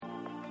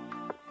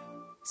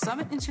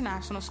Summit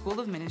International School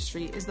of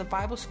Ministry is the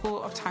Bible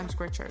school of Times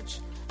Square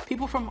Church.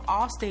 People from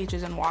all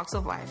stages and walks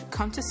of life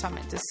come to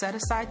Summit to set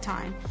aside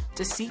time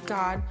to seek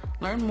God,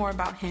 learn more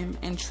about Him,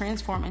 and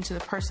transform into the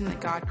person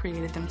that God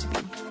created them to be.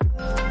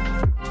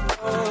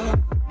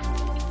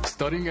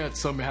 Studying at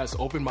Summit has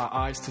opened my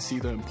eyes to see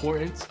the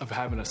importance of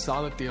having a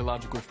solid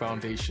theological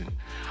foundation.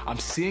 I'm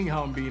seeing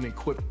how I'm being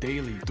equipped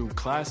daily through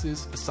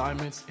classes,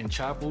 assignments, and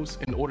chapels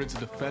in order to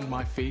defend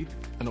my faith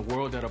in a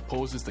world that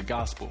opposes the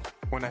gospel.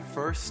 When I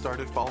first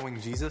started following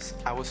Jesus,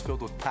 I was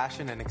filled with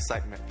passion and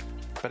excitement.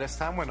 But as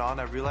time went on,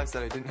 I realized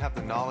that I didn't have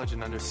the knowledge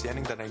and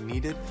understanding that I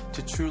needed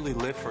to truly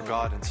live for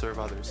God and serve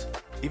others.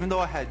 Even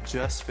though I had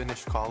just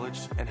finished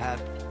college and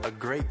had a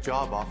great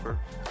job offer,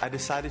 I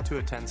decided to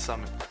attend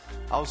Summit.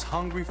 I was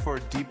hungry for a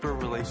deeper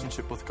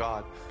relationship with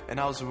God, and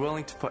I was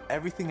willing to put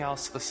everything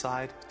else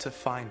aside to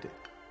find it.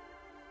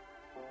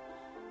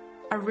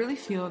 I really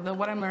feel that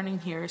what I'm learning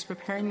here is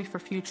preparing me for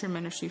future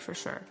ministry for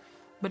sure,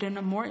 but in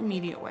a more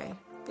immediate way.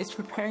 It's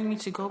preparing me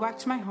to go back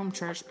to my home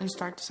church and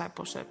start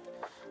discipleship.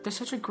 There's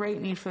such a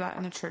great need for that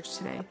in the church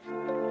today.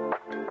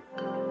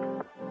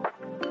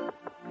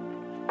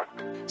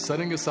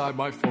 Setting aside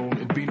my phone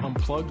and being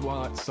unplugged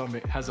while at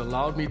Summit has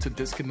allowed me to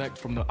disconnect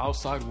from the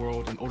outside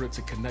world in order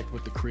to connect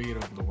with the Creator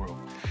of the world.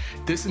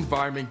 This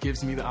environment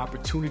gives me the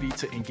opportunity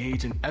to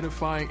engage in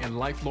edifying and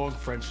lifelong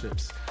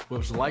friendships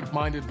with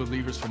like-minded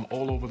believers from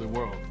all over the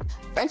world.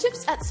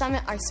 Friendships at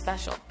Summit are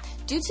special.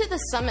 Due to the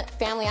Summit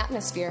family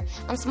atmosphere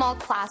and small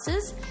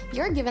classes,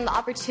 you're given the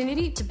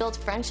opportunity to build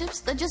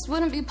friendships that just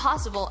wouldn't be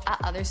possible at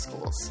other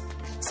schools.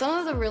 Some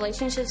of the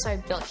relationships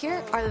I've built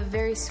here are the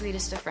very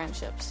sweetest of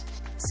friendships.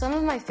 Some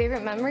of my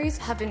favorite memories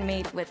have been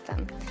made with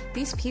them.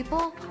 These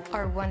people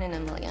are one in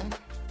a million.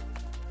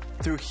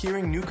 Through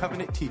hearing New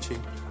Covenant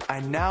teaching,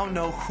 I now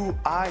know who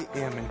I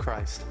am in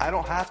Christ. I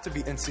don't have to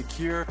be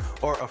insecure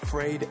or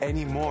afraid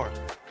anymore.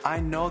 I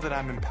know that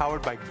I'm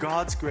empowered by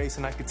God's grace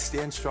and I can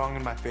stand strong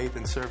in my faith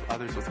and serve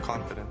others with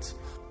confidence.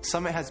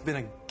 Summit has been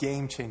a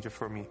game changer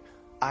for me.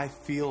 I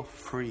feel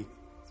free.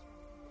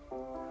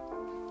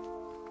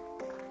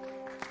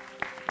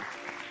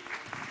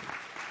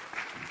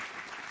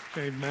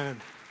 Amen.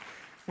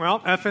 Well,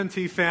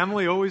 FNT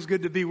family, always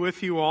good to be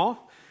with you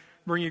all.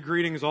 Bring you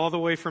greetings all the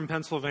way from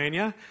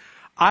Pennsylvania.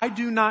 I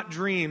do not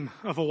dream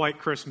of a white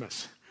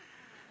Christmas.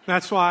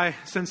 That's why,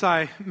 since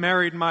I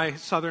married my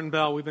Southern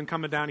belle, we've been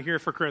coming down here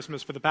for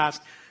Christmas for the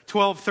past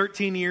 12,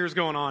 13 years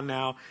going on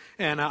now,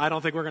 and I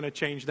don't think we're going to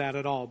change that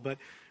at all. But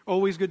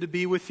always good to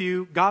be with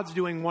you. God's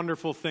doing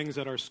wonderful things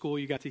at our school.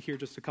 You got to hear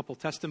just a couple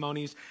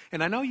testimonies,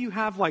 and I know you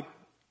have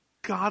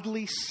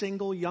godly,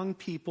 single young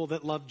people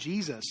that love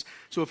Jesus.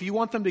 So if you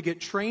want them to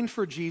get trained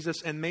for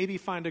Jesus and maybe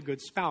find a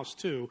good spouse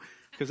too,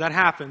 because that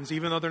happens,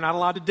 even though they're not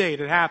allowed to date,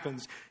 it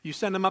happens. You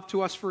send them up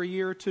to us for a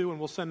year or two and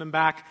we'll send them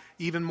back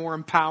even more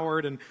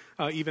empowered and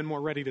even more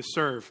ready to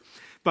serve.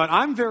 But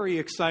I'm very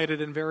excited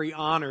and very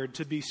honored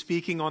to be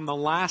speaking on the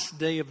last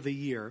day of the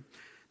year,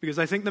 because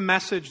I think the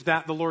message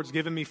that the Lord's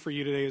given me for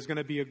you today is going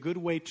to be a good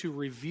way to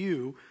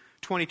review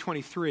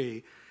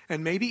 2023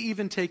 and maybe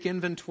even take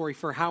inventory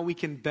for how we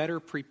can better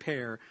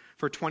prepare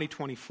for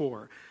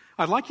 2024.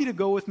 I'd like you to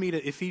go with me to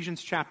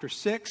Ephesians chapter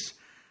 6.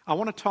 I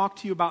want to talk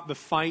to you about the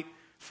fight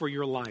for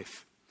your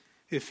life.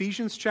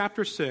 Ephesians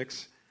chapter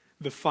 6,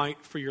 the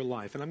fight for your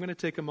life. And I'm going to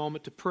take a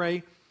moment to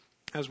pray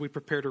as we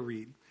prepare to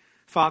read.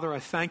 Father, I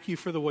thank you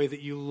for the way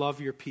that you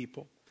love your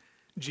people.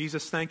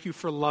 Jesus, thank you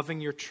for loving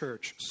your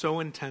church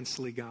so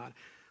intensely, God.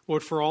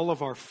 Lord, for all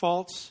of our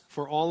faults,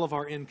 for all of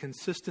our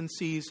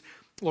inconsistencies,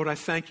 Lord, I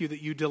thank you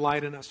that you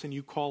delight in us and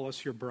you call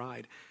us your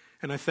bride.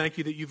 And I thank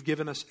you that you've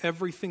given us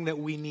everything that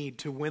we need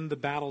to win the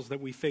battles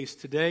that we face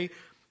today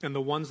and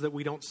the ones that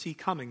we don't see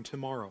coming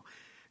tomorrow.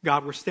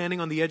 God, we're standing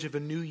on the edge of a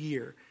new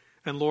year.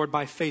 And Lord,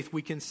 by faith,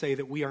 we can say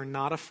that we are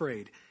not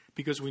afraid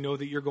because we know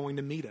that you're going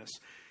to meet us.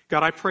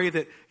 God, I pray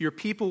that your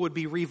people would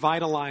be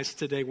revitalized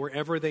today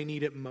wherever they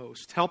need it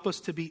most. Help us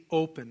to be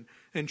open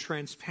and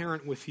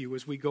transparent with you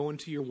as we go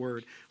into your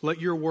word. Let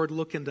your word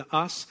look into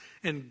us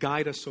and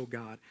guide us, oh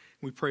God.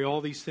 We pray all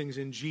these things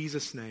in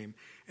Jesus' name.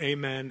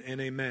 Amen and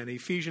amen.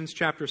 Ephesians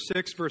chapter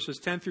 6, verses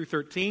 10 through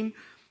 13,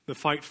 the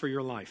fight for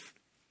your life.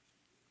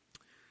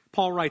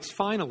 Paul writes,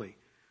 finally,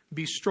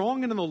 be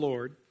strong in the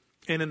Lord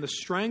and in the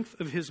strength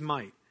of his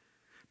might.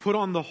 Put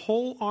on the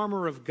whole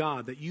armor of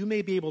God that you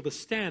may be able to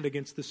stand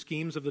against the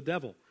schemes of the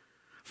devil.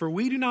 For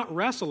we do not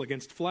wrestle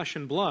against flesh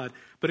and blood,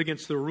 but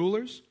against the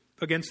rulers,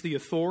 against the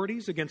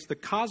authorities, against the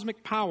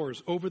cosmic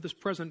powers over this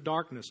present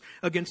darkness,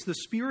 against the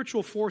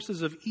spiritual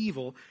forces of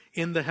evil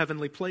in the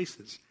heavenly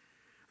places.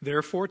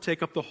 Therefore,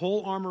 take up the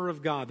whole armor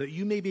of God that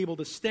you may be able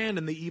to stand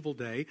in the evil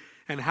day,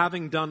 and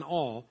having done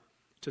all,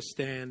 to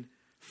stand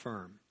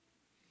firm.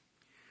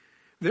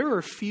 There are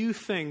a few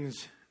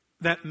things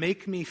that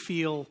make me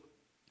feel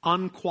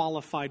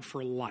unqualified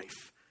for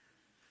life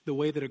the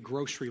way that a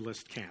grocery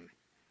list can.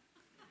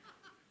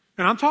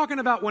 And I'm talking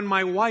about when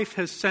my wife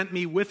has sent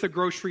me with a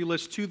grocery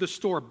list to the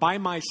store by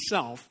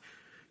myself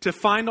to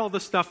find all the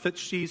stuff that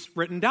she's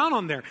written down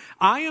on there.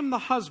 I am the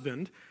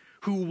husband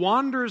who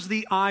wanders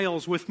the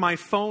aisles with my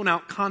phone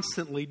out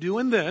constantly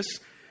doing this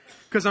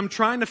because I'm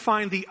trying to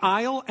find the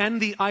aisle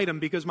and the item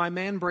because my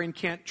man brain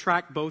can't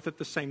track both at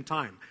the same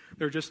time.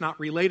 They're just not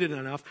related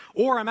enough.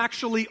 Or I'm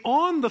actually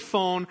on the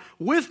phone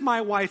with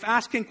my wife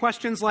asking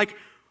questions like,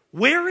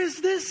 where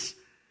is this?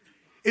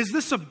 Is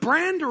this a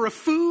brand or a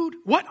food?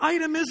 What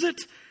item is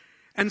it?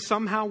 And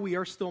somehow we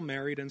are still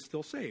married and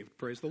still saved.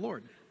 Praise the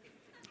Lord.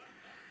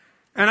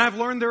 And I've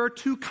learned there are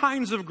two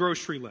kinds of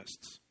grocery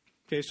lists.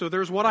 Okay, so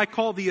there's what I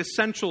call the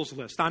essentials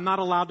list. I'm not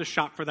allowed to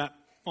shop for that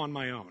on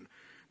my own.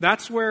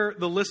 That's where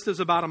the list is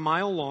about a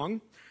mile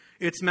long.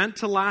 It's meant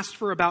to last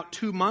for about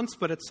 2 months,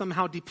 but it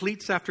somehow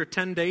depletes after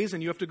 10 days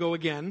and you have to go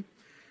again.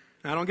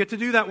 I don't get to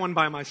do that one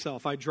by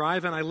myself. I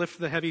drive and I lift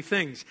the heavy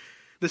things.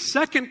 The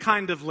second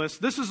kind of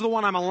list, this is the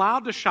one I'm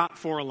allowed to shop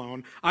for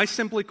alone. I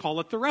simply call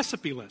it the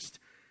recipe list.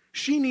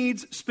 She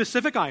needs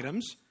specific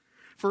items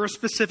for a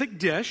specific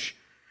dish,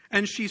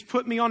 and she's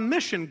put me on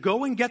mission.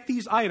 Go and get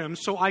these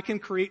items so I can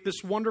create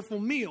this wonderful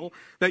meal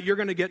that you're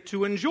going to get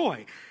to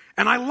enjoy.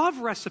 And I love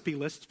recipe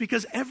lists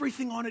because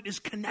everything on it is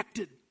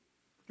connected.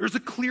 There's a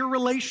clear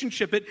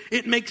relationship.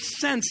 It makes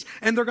sense,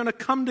 and they're going to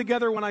come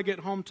together when I get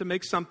home to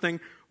make something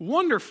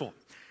wonderful.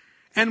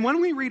 And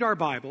when we read our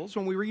Bibles,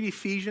 when we read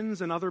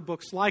Ephesians and other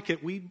books like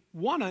it, we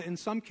want to, in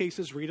some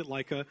cases, read it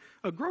like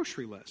a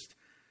grocery list.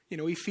 You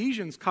know,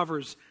 Ephesians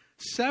covers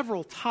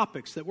several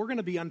topics that we're going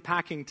to be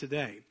unpacking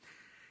today.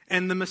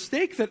 And the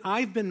mistake that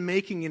I've been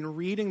making in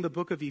reading the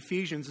book of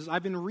Ephesians is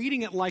I've been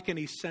reading it like an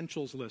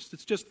essentials list.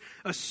 It's just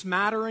a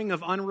smattering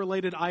of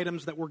unrelated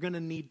items that we're going to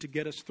need to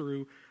get us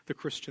through the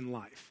Christian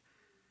life.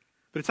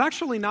 But it's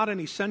actually not an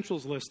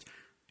essentials list.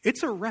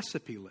 It's a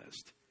recipe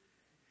list.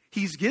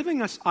 He's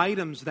giving us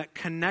items that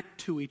connect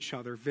to each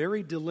other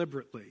very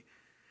deliberately.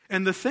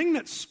 And the thing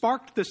that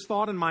sparked this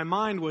thought in my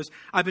mind was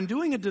I've been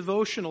doing a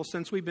devotional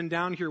since we've been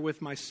down here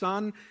with my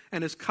son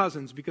and his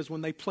cousins, because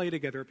when they play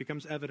together, it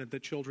becomes evident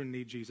that children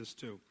need Jesus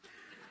too.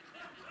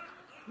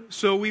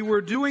 So we were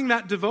doing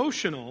that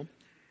devotional,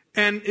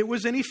 and it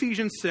was in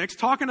Ephesians 6,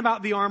 talking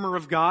about the armor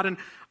of God, and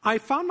I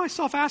found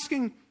myself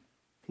asking,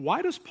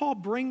 why does Paul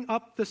bring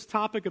up this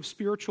topic of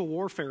spiritual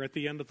warfare at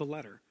the end of the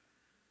letter?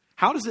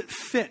 How does it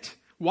fit?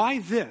 Why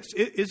this?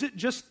 Is it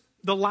just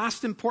the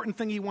last important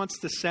thing he wants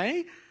to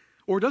say?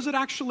 Or does it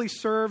actually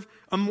serve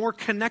a more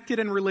connected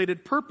and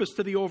related purpose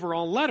to the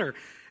overall letter?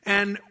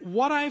 And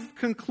what I've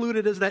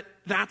concluded is that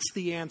that's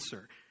the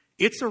answer.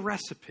 It's a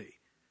recipe.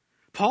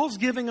 Paul's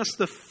giving us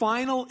the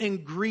final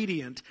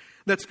ingredient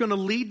that's going to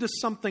lead to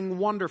something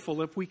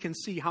wonderful if we can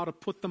see how to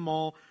put them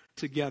all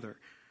together.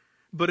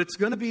 But it's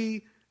going to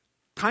be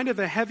kind of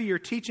a heavier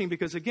teaching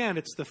because, again,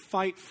 it's the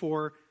fight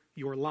for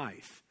your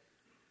life.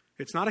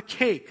 It's not a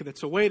cake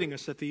that's awaiting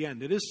us at the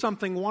end. It is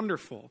something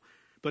wonderful,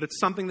 but it's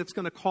something that's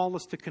going to call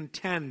us to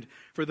contend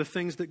for the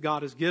things that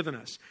God has given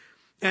us.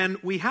 And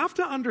we have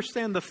to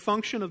understand the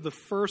function of the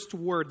first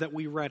word that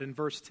we read in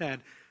verse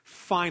 10,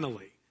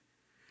 finally.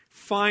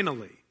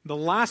 Finally. The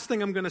last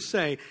thing I'm going to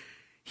say,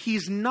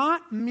 he's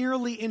not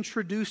merely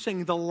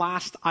introducing the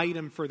last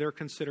item for their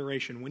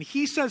consideration. When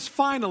he says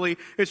finally,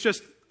 it's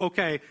just,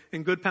 okay,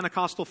 in good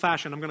Pentecostal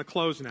fashion, I'm going to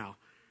close now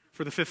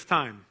for the 5th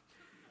time.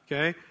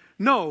 Okay?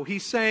 No,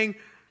 he's saying,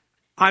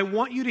 I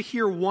want you to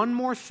hear one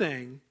more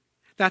thing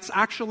that's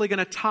actually going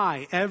to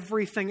tie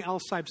everything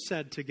else I've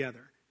said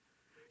together.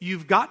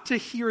 You've got to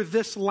hear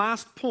this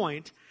last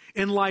point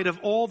in light of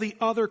all the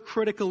other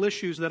critical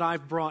issues that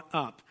I've brought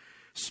up.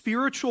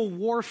 Spiritual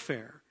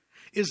warfare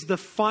is the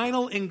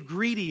final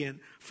ingredient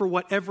for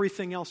what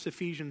everything else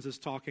Ephesians is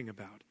talking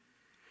about.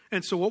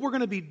 And so what we're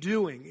going to be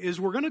doing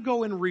is we're going to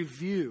go and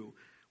review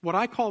what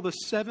I call the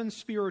 7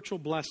 spiritual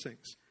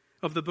blessings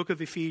of the book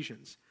of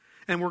Ephesians.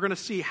 And we're going to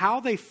see how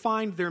they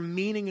find their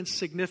meaning and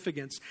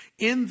significance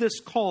in this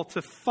call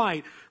to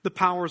fight the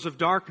powers of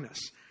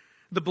darkness.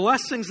 The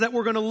blessings that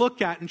we're going to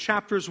look at in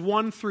chapters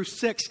 1 through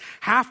 6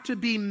 have to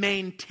be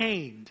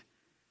maintained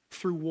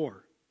through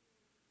war.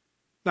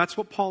 That's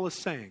what Paul is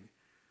saying.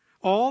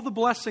 All the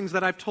blessings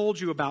that I've told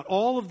you about,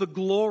 all of the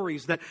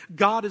glories that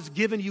God has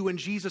given you in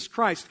Jesus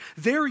Christ,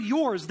 they're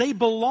yours. They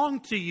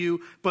belong to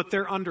you, but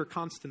they're under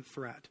constant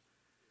threat.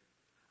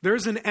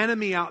 There's an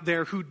enemy out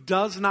there who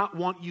does not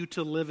want you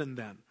to live in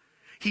them.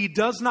 He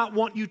does not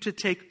want you to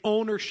take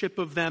ownership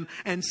of them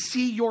and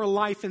see your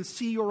life and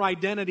see your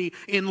identity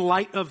in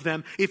light of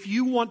them. If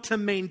you want to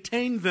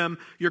maintain them,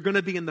 you're going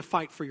to be in the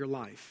fight for your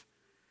life.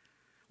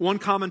 One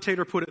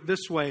commentator put it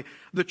this way: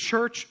 the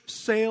church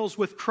sails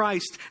with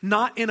Christ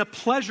not in a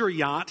pleasure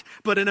yacht,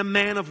 but in a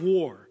man of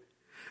war.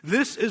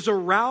 This is a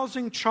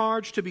rousing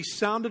charge to be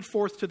sounded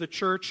forth to the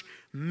church,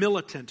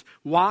 militant.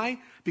 Why?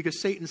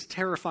 Because Satan's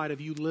terrified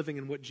of you living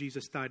in what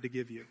Jesus died to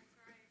give you.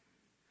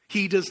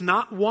 He does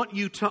not want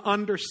you to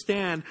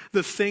understand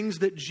the things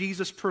that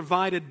Jesus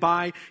provided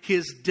by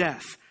his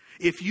death.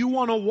 If you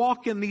want to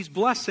walk in these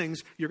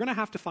blessings, you're going to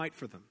have to fight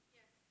for them.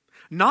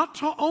 Not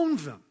to own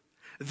them.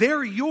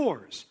 They're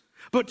yours.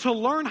 But to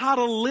learn how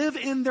to live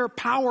in their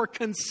power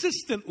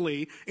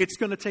consistently, it's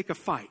going to take a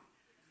fight.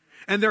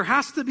 And there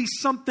has to be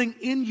something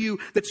in you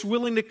that's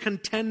willing to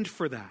contend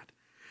for that.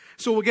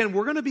 So again,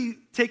 we're going to be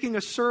taking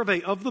a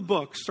survey of the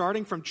book,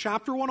 starting from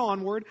chapter 1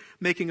 onward,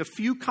 making a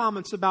few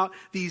comments about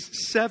these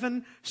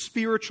 7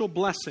 spiritual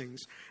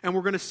blessings. And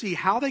we're going to see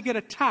how they get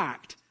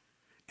attacked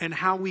and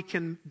how we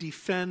can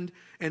defend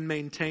and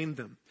maintain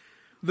them.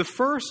 The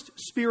first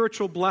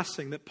spiritual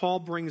blessing that Paul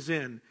brings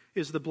in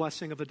is the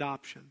blessing of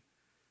adoption.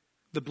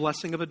 The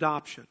blessing of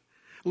adoption.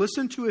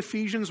 Listen to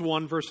Ephesians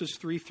 1, verses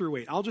 3 through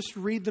 8. I'll just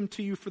read them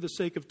to you for the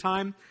sake of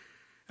time,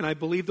 and I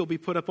believe they'll be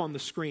put up on the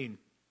screen.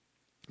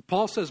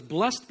 Paul says,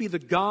 "Blessed be the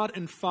God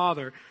and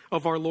Father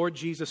of our Lord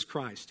Jesus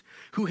Christ,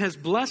 who has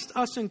blessed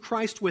us in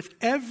Christ with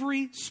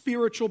every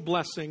spiritual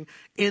blessing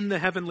in the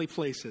heavenly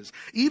places,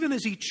 even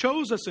as he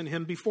chose us in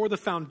him before the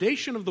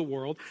foundation of the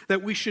world,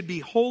 that we should be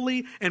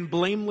holy and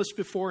blameless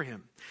before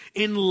him.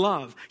 In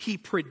love, he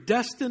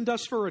predestined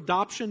us for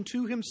adoption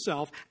to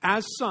himself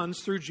as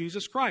sons through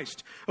Jesus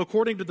Christ,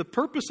 according to the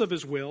purpose of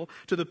his will,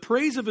 to the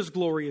praise of his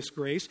glorious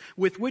grace,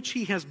 with which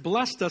he has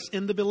blessed us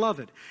in the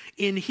beloved.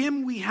 In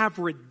him we have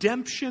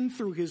redemption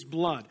through his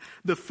blood,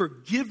 the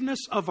forgiveness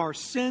of our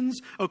sins,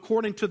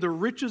 according to the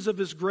riches of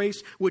his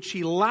grace, which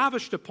he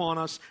lavished upon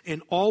us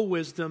in all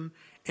wisdom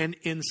and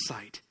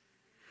insight."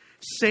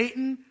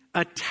 Satan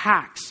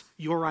attacks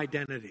your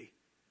identity.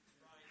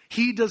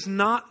 He does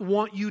not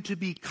want you to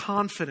be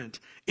confident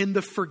in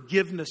the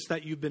forgiveness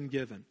that you've been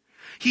given.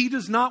 He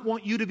does not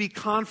want you to be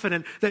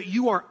confident that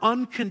you are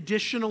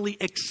unconditionally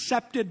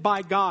accepted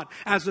by God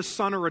as a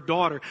son or a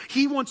daughter.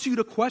 He wants you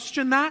to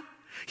question that.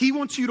 He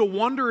wants you to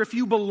wonder if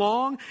you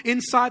belong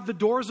inside the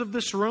doors of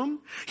this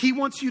room. He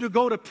wants you to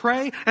go to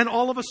pray and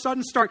all of a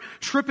sudden start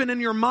tripping in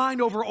your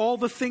mind over all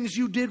the things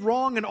you did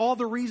wrong and all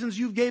the reasons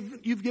you've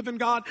given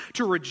God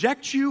to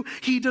reject you.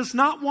 He does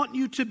not want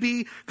you to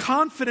be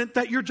confident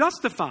that you're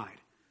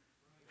justified,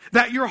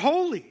 that you're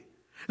holy,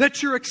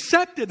 that you're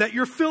accepted, that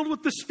you're filled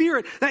with the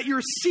Spirit, that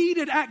you're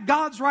seated at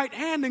God's right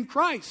hand in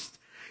Christ.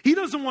 He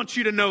doesn't want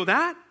you to know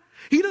that.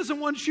 He doesn't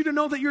want you to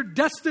know that you're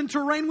destined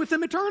to reign with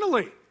him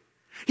eternally.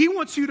 He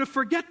wants you to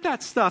forget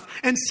that stuff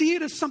and see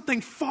it as something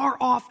far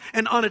off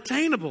and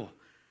unattainable.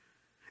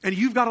 And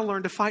you've got to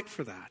learn to fight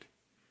for that.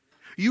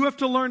 You have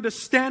to learn to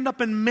stand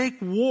up and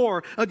make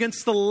war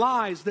against the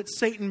lies that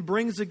Satan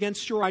brings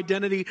against your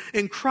identity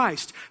in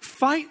Christ.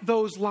 Fight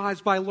those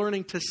lies by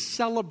learning to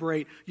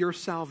celebrate your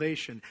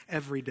salvation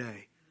every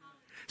day.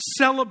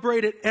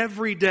 Celebrate it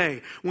every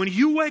day. When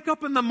you wake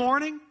up in the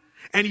morning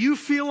and you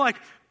feel like,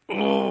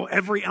 oh,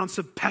 every ounce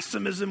of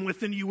pessimism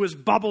within you is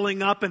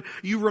bubbling up and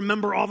you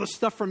remember all the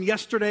stuff from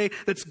yesterday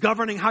that's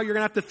governing how you're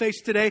going to have to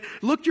face today.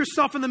 Look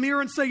yourself in the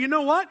mirror and say, you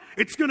know what?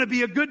 It's going to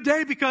be a good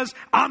day because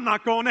I'm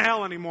not going to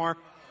hell anymore.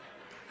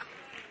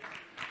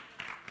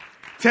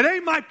 Today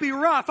might be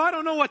rough. I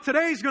don't know what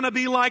today's going to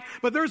be like,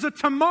 but there's a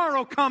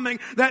tomorrow coming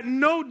that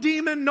no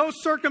demon, no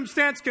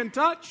circumstance can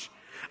touch.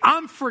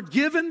 I'm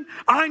forgiven.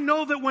 I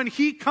know that when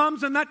he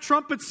comes and that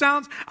trumpet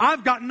sounds,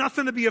 I've got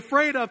nothing to be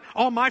afraid of.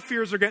 All my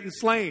fears are getting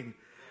slain.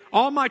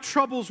 All my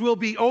troubles will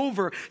be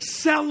over.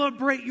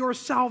 Celebrate your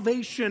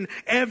salvation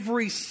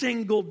every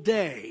single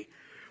day.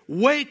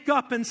 Wake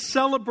up and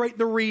celebrate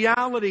the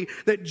reality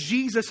that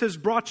Jesus has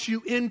brought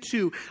you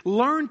into.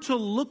 Learn to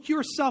look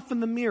yourself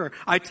in the mirror.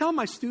 I tell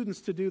my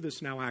students to do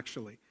this now,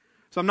 actually.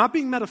 So I'm not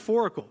being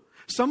metaphorical.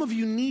 Some of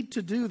you need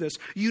to do this.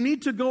 You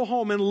need to go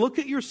home and look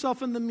at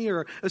yourself in the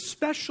mirror,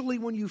 especially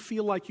when you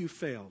feel like you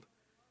failed.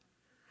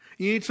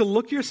 You need to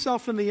look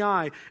yourself in the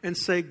eye and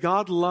say,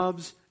 God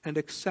loves and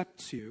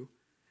accepts you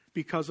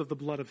because of the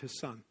blood of his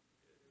Son.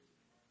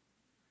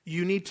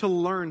 You need to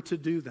learn to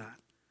do that.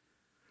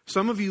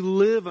 Some of you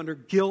live under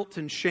guilt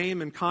and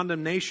shame and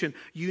condemnation.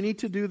 You need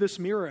to do this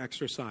mirror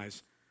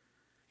exercise.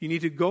 You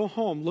need to go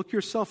home, look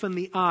yourself in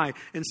the eye,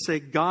 and say,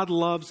 God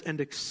loves and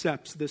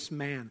accepts this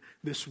man,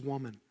 this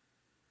woman.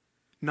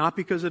 Not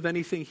because of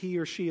anything he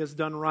or she has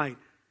done right,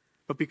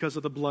 but because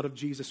of the blood of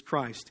Jesus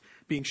Christ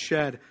being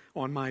shed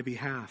on my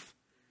behalf.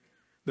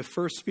 The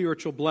first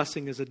spiritual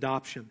blessing is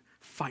adoption.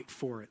 Fight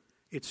for it.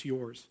 It's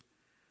yours.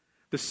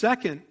 The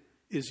second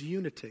is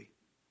unity.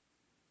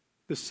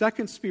 The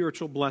second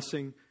spiritual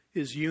blessing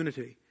is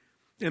unity.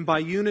 And by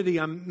unity,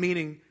 I'm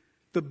meaning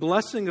the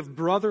blessing of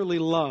brotherly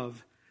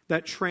love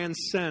that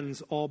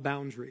transcends all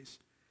boundaries.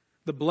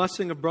 The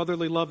blessing of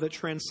brotherly love that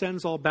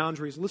transcends all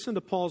boundaries. Listen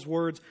to Paul's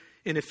words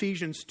in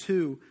Ephesians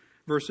 2,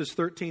 verses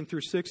 13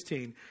 through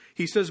 16.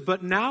 He says,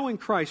 but now in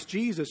Christ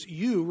Jesus,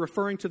 you,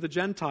 referring to the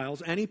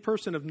Gentiles, any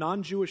person of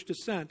non-Jewish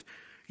descent,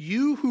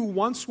 you who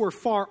once were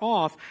far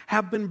off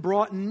have been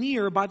brought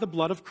near by the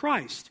blood of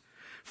Christ.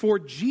 For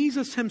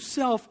Jesus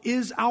himself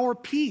is our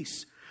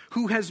peace,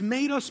 who has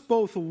made us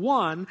both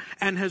one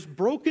and has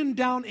broken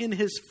down in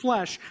his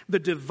flesh the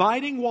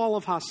dividing wall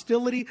of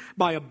hostility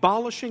by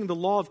abolishing the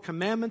law of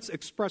commandments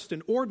expressed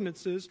in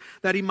ordinances,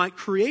 that he might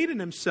create in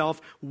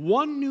himself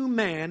one new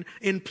man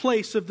in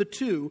place of the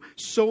two,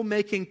 so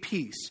making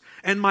peace,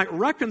 and might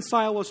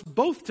reconcile us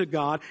both to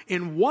God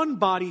in one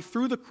body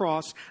through the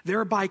cross,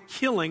 thereby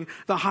killing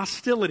the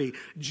hostility.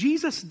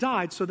 Jesus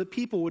died so that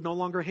people would no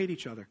longer hate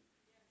each other.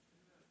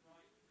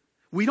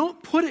 We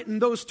don't put it in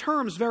those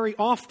terms very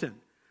often.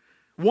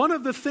 One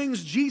of the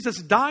things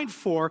Jesus died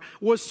for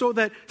was so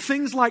that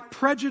things like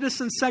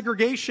prejudice and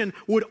segregation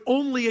would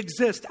only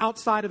exist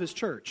outside of his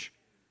church.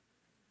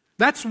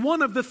 That's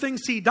one of the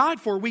things he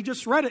died for. We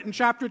just read it in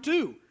chapter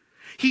 2.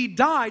 He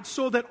died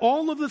so that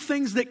all of the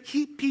things that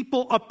keep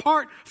people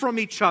apart from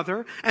each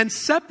other and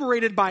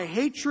separated by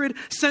hatred,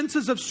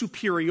 senses of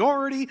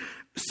superiority,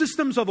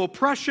 systems of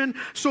oppression,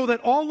 so that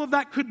all of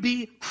that could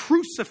be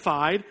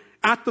crucified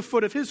at the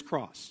foot of his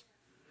cross.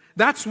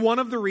 That's one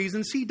of the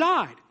reasons he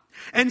died.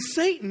 And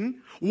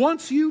Satan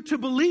wants you to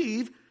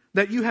believe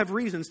that you have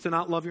reasons to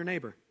not love your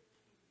neighbor.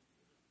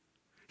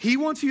 He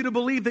wants you to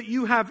believe that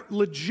you have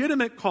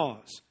legitimate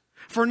cause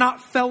for not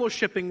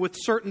fellowshipping with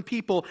certain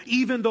people,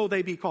 even though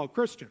they be called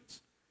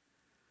Christians.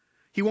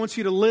 He wants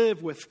you to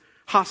live with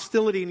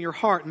hostility in your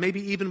heart,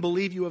 maybe even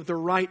believe you have the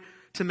right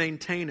to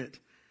maintain it.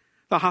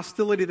 The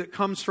hostility that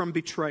comes from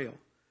betrayal,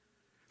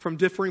 from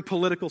differing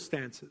political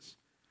stances,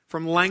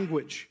 from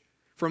language,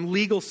 from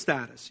legal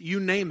status, you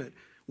name it.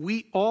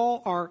 We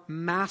all are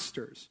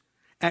masters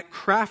at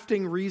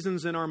crafting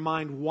reasons in our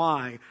mind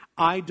why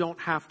I don't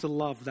have to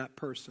love that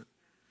person.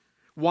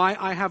 Why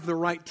I have the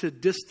right to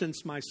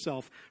distance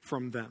myself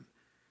from them.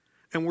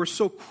 And we're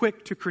so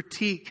quick to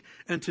critique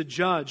and to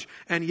judge.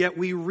 And yet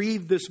we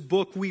read this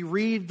book, we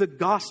read the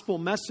gospel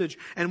message,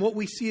 and what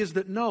we see is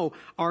that no,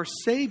 our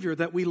Savior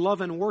that we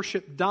love and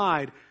worship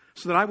died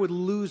so that I would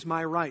lose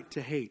my right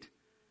to hate.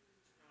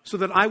 So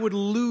that I would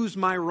lose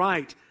my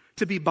right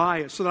to be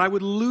biased. So that I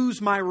would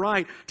lose my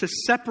right to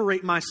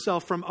separate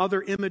myself from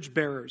other image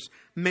bearers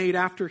made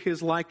after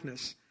his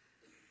likeness.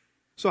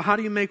 So how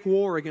do you make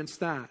war against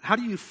that? How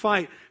do you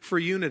fight for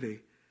unity?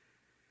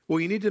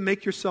 Well, you need to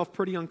make yourself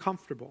pretty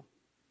uncomfortable.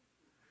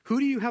 Who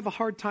do you have a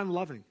hard time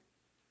loving?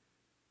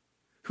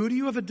 Who do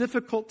you have a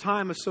difficult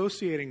time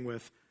associating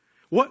with?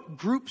 What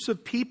groups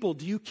of people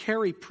do you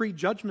carry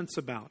prejudgments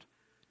about?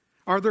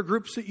 Are there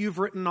groups that you've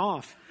written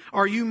off?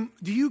 Do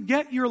you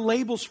get your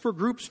labels for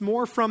groups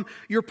more from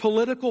your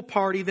political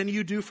party than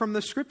you do from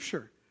the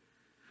Scripture?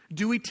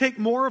 Do we take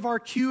more of our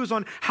cues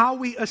on how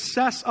we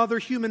assess other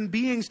human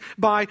beings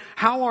by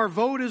how our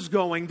vote is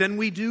going than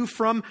we do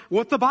from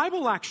what the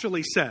Bible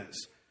actually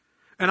says?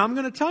 And I'm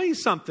going to tell you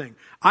something.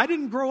 I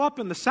didn't grow up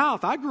in the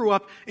South. I grew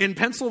up in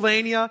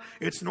Pennsylvania.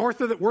 It's north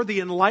of it. We're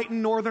the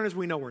enlightened Northerners.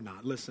 We know we're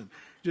not. Listen,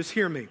 just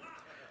hear me.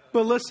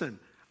 But listen,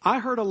 I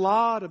heard a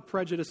lot of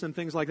prejudice and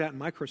things like that in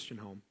my Christian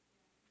home.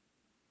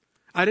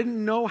 I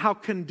didn't know how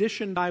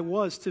conditioned I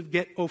was to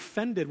get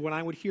offended when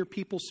I would hear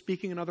people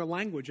speaking another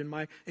language in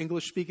my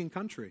English-speaking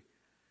country.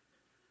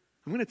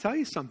 I'm going to tell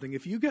you something.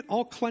 If you get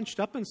all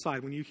clenched up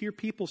inside when you hear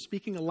people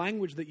speaking a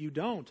language that you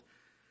don't,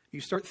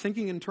 you start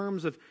thinking in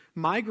terms of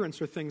migrants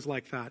or things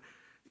like that,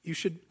 you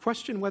should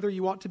question whether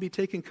you ought to be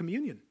taking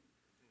communion.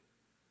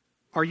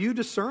 Are you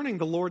discerning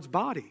the Lord's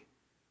body?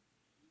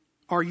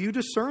 Are you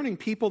discerning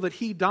people that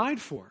he died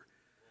for?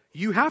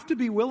 You have to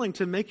be willing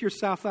to make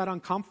yourself that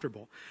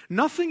uncomfortable.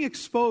 Nothing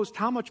exposed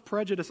how much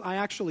prejudice I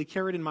actually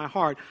carried in my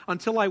heart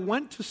until I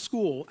went to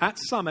school at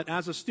Summit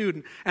as a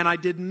student and I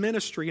did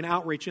ministry and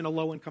outreach in a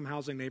low-income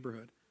housing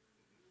neighborhood.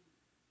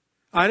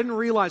 I didn't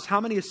realize how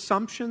many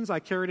assumptions I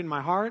carried in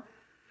my heart,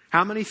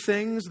 how many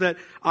things that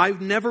I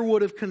never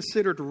would have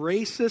considered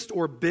racist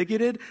or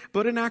bigoted,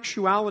 but in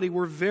actuality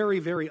were very,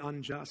 very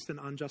unjust and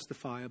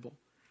unjustifiable.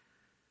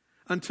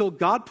 Until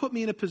God put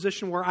me in a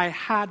position where I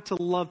had to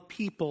love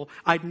people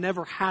I'd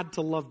never had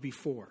to love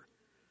before.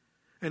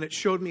 And it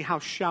showed me how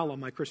shallow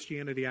my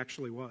Christianity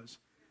actually was.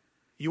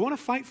 You want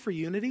to fight for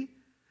unity?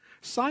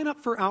 Sign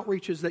up for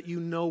outreaches that you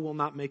know will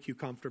not make you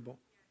comfortable.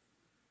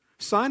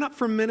 Sign up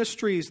for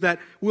ministries that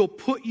will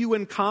put you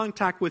in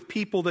contact with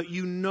people that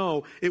you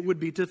know it would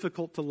be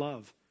difficult to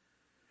love.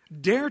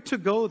 Dare to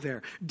go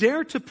there.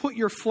 Dare to put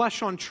your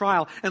flesh on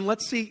trial. And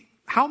let's see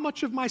how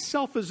much of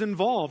myself is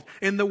involved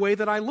in the way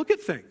that I look at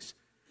things,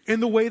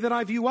 in the way that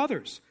I view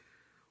others.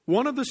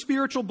 One of the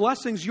spiritual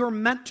blessings you're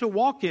meant to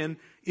walk in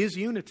is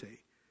unity.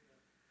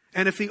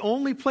 And if the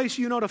only place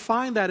you know to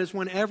find that is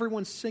when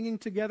everyone's singing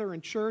together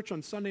in church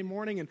on Sunday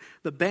morning and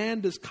the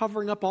band is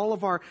covering up all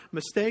of our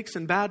mistakes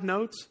and bad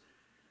notes,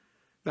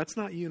 that's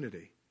not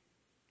unity.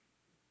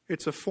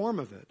 It's a form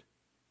of it.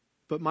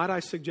 But might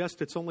I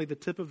suggest it's only the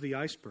tip of the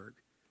iceberg.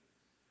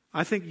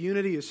 I think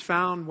unity is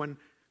found when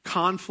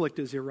conflict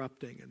is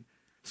erupting and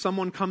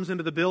someone comes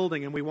into the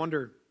building and we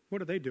wonder, what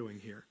are they doing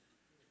here?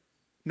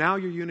 Now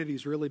your unity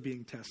is really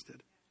being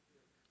tested.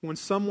 When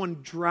someone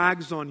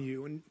drags on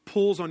you and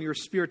pulls on your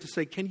spirit to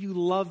say, can you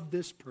love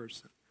this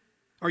person?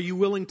 Are you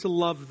willing to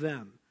love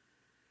them?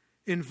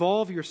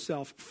 Involve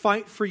yourself.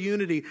 Fight for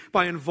unity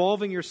by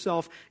involving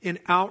yourself in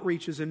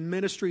outreaches and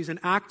ministries and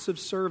acts of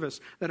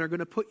service that are going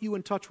to put you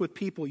in touch with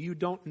people you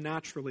don't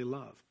naturally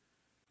love.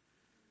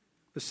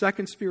 The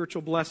second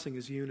spiritual blessing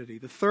is unity.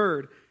 The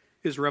third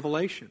is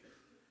revelation.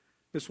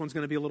 This one's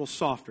going to be a little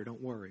softer,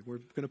 don't worry. We're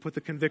going to put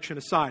the conviction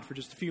aside for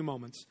just a few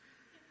moments.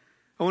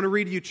 I want to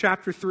read to you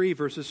chapter 3,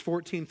 verses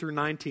 14 through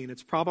 19.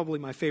 It's probably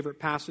my favorite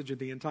passage of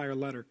the entire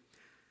letter.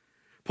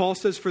 Paul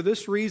says, "For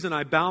this reason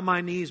I bow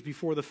my knees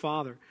before the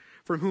Father,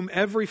 from whom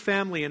every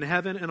family in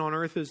heaven and on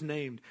earth is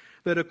named,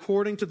 that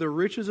according to the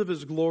riches of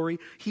his glory,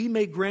 he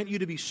may grant you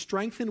to be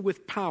strengthened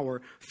with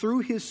power through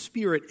his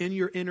Spirit in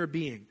your inner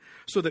being,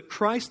 so that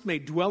Christ may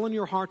dwell in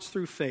your hearts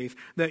through faith,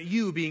 that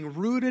you, being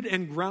rooted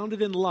and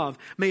grounded in love,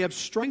 may have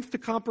strength to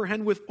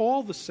comprehend with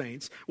all the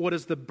saints what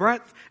is the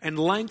breadth and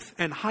length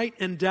and height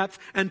and depth,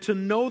 and to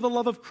know the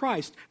love of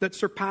Christ that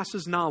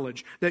surpasses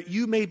knowledge, that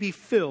you may be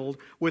filled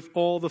with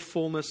all the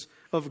fullness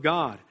of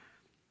God.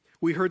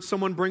 We heard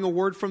someone bring a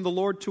word from the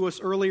Lord to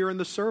us earlier in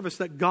the service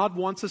that God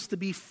wants us to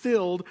be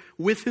filled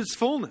with his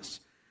fullness.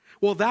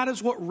 Well, that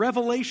is what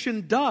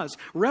revelation does.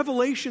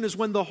 Revelation is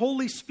when the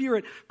Holy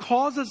Spirit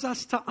causes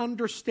us to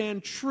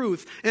understand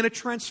truth in a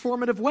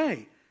transformative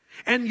way.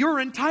 And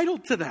you're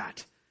entitled to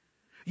that.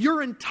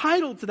 You're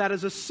entitled to that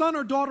as a son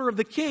or daughter of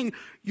the King.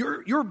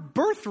 Your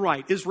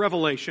birthright is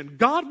revelation.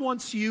 God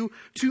wants you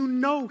to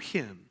know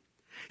him.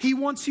 He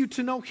wants you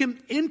to know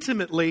him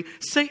intimately.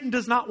 Satan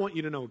does not want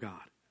you to know God.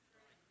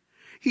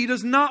 He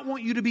does not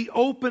want you to be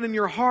open in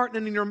your heart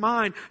and in your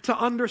mind to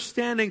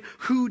understanding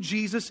who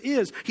Jesus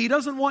is. He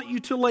doesn't want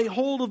you to lay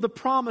hold of the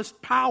promised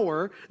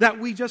power that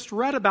we just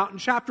read about in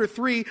chapter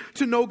 3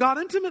 to know God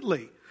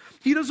intimately.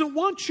 He doesn't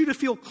want you to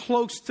feel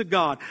close to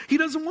God. He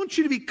doesn't want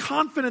you to be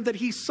confident that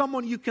he's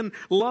someone you can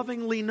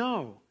lovingly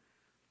know.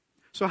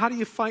 So how do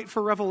you fight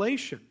for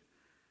revelation?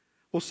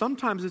 Well,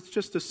 sometimes it's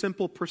just a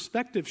simple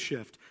perspective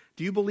shift.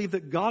 Do you believe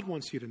that God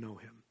wants you to know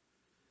him?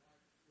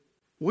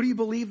 What do you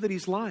believe that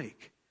he's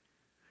like?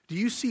 Do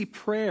you see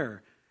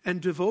prayer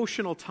and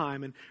devotional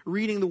time and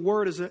reading the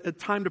Word as a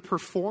time to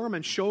perform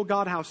and show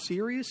God how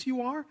serious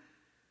you are?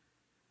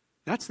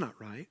 That's not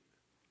right.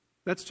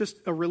 That's just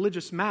a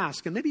religious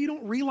mask. And maybe you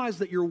don't realize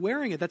that you're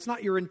wearing it. That's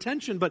not your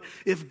intention. But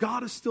if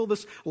God is still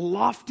this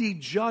lofty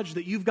judge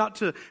that you've got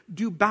to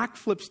do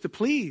backflips to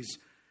please,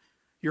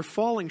 you're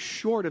falling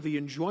short of the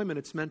enjoyment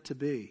it's meant to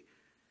be.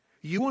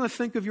 You want to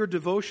think of your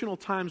devotional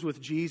times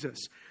with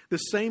Jesus the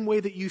same way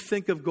that you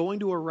think of going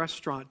to a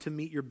restaurant to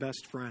meet your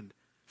best friend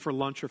for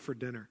lunch or for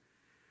dinner.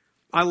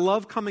 I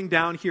love coming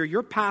down here.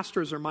 Your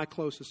pastors are my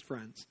closest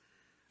friends.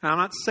 And I'm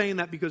not saying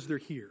that because they're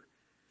here.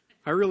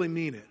 I really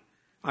mean it.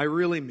 I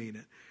really mean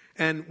it.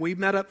 And we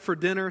met up for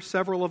dinner,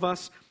 several of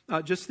us,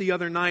 just the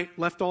other night,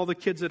 left all the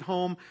kids at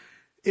home.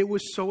 It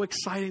was so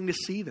exciting to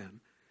see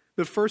them.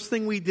 The first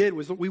thing we did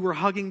was we were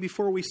hugging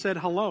before we said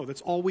hello.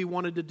 That's all we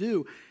wanted to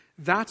do.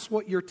 That's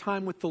what your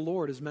time with the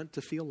Lord is meant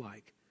to feel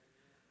like.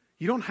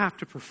 You don't have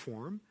to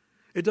perform.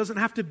 It doesn't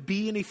have to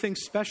be anything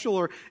special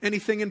or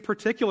anything in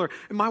particular.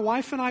 And my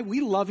wife and I,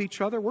 we love each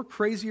other. We're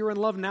crazier in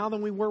love now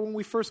than we were when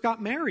we first got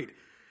married.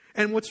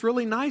 And what's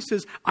really nice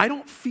is I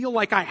don't feel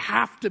like I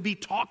have to be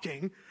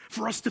talking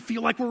for us to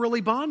feel like we're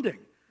really bonding.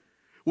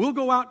 We'll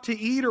go out to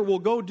eat or we'll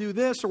go do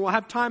this or we'll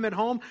have time at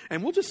home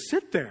and we'll just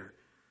sit there.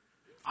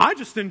 I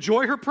just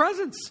enjoy her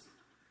presence.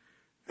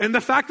 And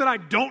the fact that I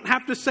don't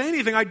have to say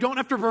anything, I don't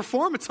have to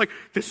perform, it's like,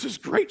 this is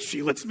great.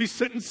 She lets me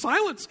sit in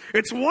silence.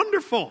 It's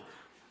wonderful.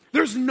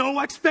 There's no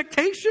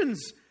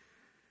expectations.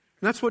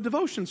 And that's what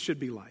devotions should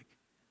be like.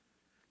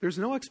 There's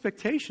no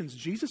expectations.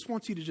 Jesus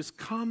wants you to just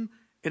come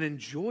and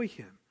enjoy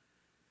him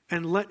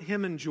and let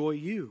him enjoy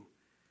you.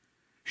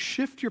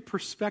 Shift your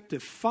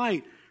perspective.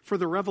 Fight for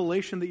the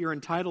revelation that you're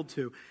entitled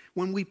to.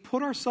 When we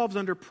put ourselves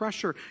under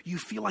pressure, you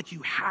feel like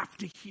you have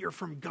to hear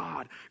from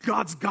God.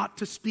 God's got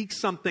to speak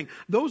something.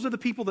 Those are the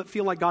people that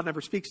feel like God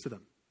never speaks to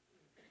them.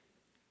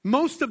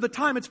 Most of the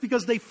time, it's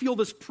because they feel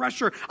this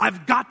pressure.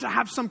 I've got to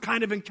have some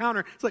kind of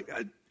encounter. It's like,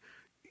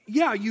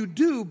 yeah, you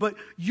do, but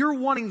you're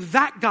wanting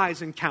that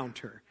guy's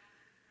encounter.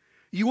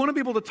 You want to be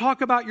able to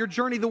talk about your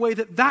journey the way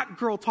that that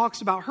girl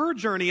talks about her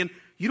journey, and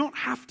you don't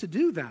have to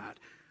do that.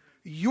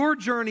 Your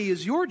journey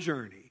is your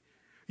journey.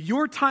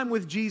 Your time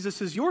with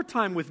Jesus is your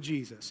time with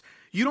Jesus.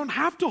 You don't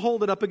have to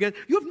hold it up again.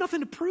 You have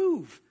nothing to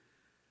prove.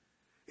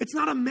 It's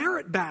not a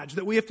merit badge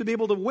that we have to be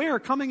able to wear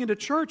coming into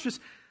church. It's,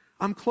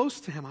 I'm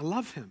close to him. I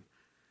love him.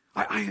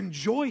 I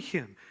enjoy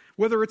him.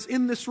 Whether it's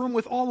in this room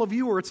with all of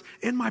you or it's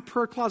in my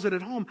prayer closet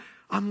at home,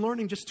 I'm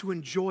learning just to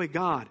enjoy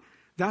God.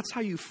 That's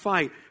how you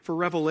fight for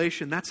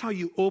revelation. That's how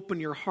you open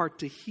your heart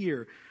to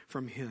hear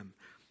from him.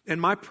 And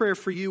my prayer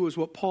for you is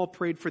what Paul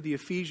prayed for the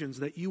Ephesians,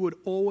 that you would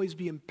always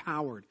be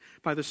empowered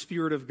by the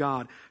Spirit of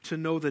God to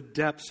know the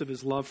depths of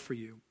his love for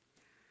you.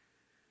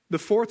 The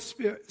fourth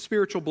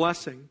spiritual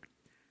blessing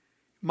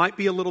might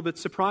be a little bit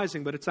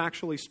surprising, but it's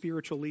actually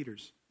spiritual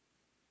leaders.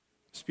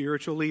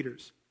 Spiritual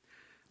leaders.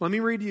 Let me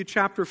read to you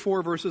chapter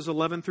 4, verses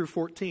 11 through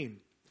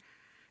 14.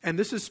 And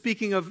this is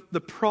speaking of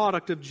the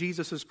product of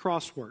Jesus'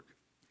 cross work.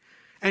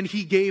 And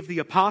he gave the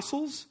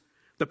apostles,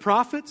 the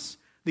prophets,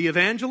 the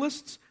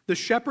evangelists, the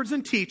shepherds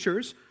and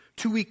teachers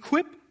to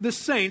equip the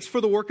saints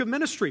for the work of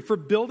ministry, for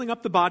building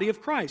up the body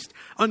of Christ,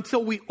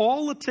 until we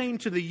all attain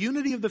to the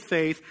unity of the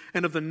faith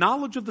and of the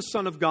knowledge of the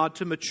Son of God,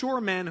 to mature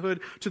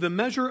manhood, to the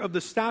measure of the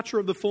stature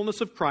of the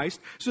fullness of Christ,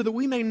 so that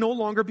we may no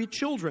longer be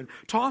children,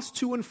 tossed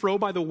to and fro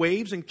by the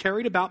waves and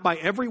carried about by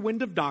every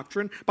wind of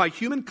doctrine, by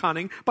human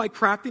cunning, by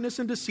craftiness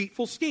and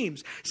deceitful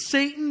schemes.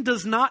 Satan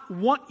does not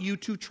want you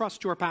to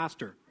trust your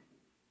pastor.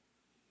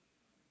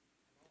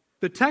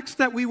 The text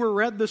that we were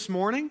read this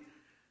morning,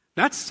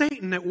 that's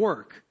Satan at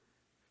work,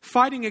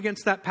 fighting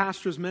against that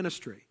pastor's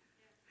ministry.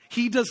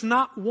 He does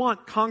not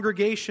want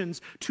congregations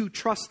to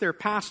trust their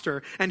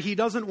pastor, and he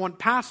doesn't want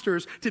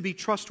pastors to be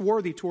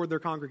trustworthy toward their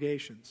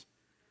congregations.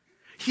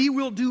 He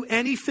will do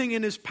anything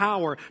in his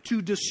power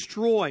to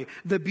destroy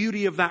the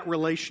beauty of that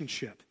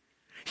relationship.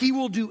 He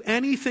will do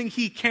anything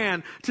he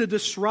can to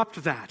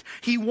disrupt that.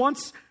 He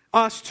wants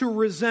us to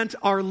resent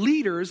our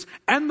leaders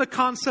and the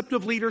concept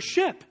of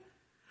leadership.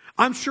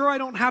 I'm sure I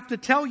don't have to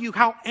tell you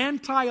how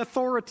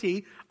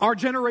anti-authority our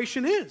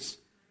generation is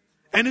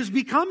and is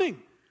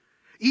becoming.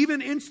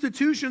 Even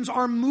institutions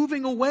are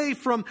moving away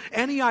from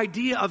any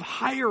idea of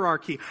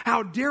hierarchy.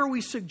 How dare we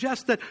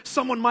suggest that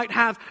someone might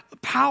have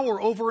power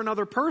over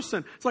another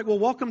person? It's like, well,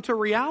 welcome to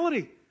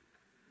reality.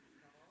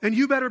 And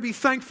you better be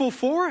thankful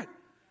for it.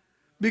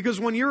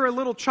 Because when you're a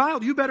little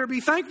child, you better be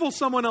thankful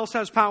someone else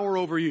has power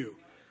over you.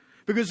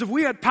 Because if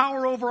we had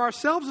power over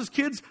ourselves as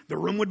kids, the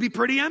room would be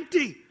pretty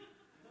empty.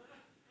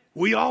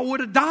 We all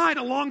would have died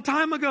a long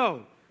time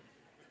ago.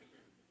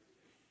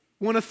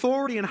 When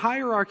authority and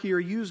hierarchy are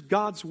used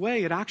God's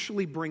way, it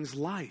actually brings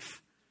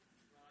life.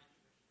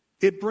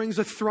 It brings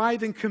a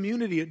thriving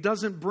community. It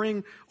doesn't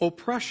bring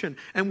oppression.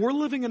 And we're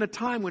living in a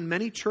time when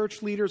many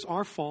church leaders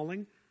are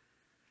falling.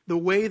 The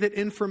way that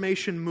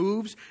information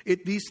moves,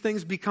 these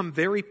things become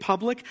very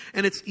public,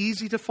 and it's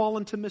easy to fall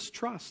into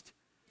mistrust.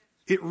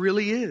 It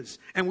really is.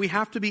 And we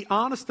have to be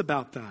honest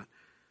about that.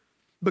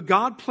 But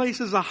God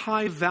places a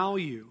high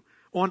value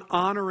on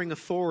honoring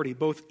authority,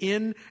 both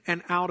in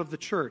and out of the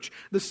church.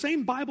 The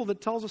same Bible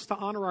that tells us to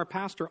honor our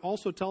pastor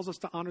also tells us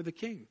to honor the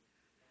king.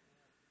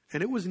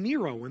 And it was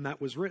Nero when that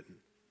was written.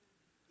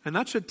 And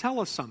that should tell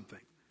us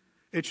something.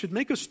 It should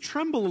make us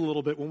tremble a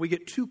little bit when we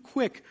get too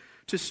quick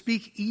to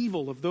speak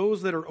evil of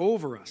those that are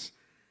over us.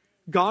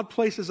 God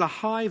places a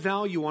high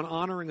value on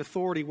honoring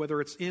authority, whether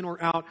it's in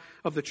or out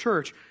of the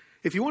church.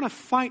 If you want to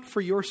fight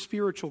for your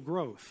spiritual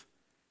growth,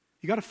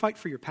 you got to fight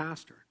for your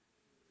pastor.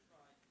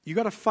 You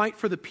got to fight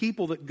for the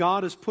people that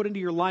God has put into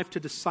your life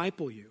to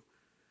disciple you,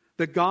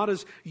 that God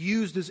has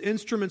used as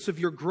instruments of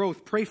your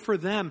growth. Pray for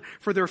them,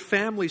 for their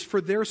families,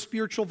 for their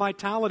spiritual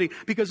vitality,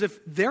 because if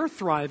they're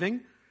thriving,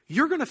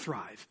 you're going to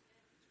thrive.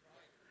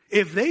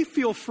 If they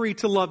feel free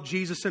to love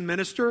Jesus and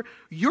minister,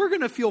 you're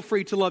going to feel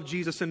free to love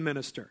Jesus and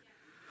minister.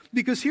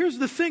 Because here's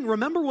the thing,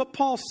 remember what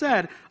Paul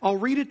said. I'll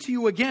read it to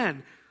you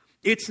again.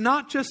 It's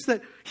not just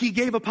that he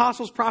gave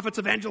apostles, prophets,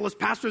 evangelists,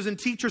 pastors, and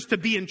teachers to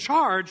be in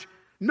charge.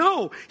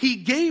 No, he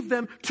gave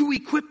them to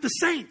equip the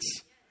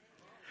saints.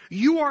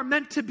 You are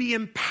meant to be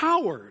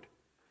empowered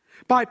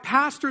by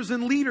pastors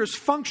and leaders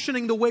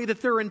functioning the way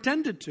that they're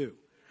intended to.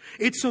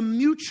 It's a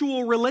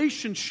mutual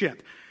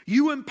relationship.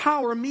 You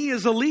empower me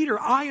as a leader,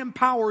 I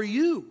empower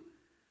you.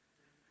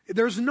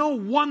 There's no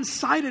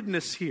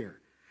one-sidedness here.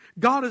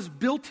 God has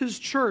built his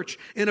church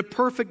in a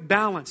perfect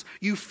balance.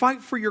 You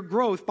fight for your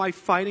growth by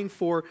fighting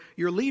for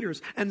your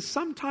leaders. And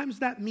sometimes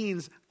that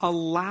means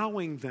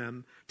allowing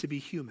them to be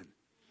human.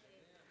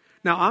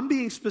 Now, I'm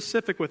being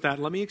specific with that.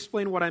 Let me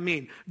explain what I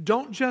mean.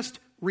 Don't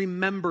just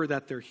remember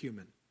that they're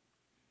human.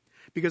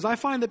 Because I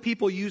find that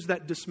people use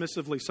that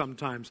dismissively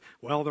sometimes.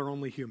 Well, they're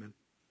only human.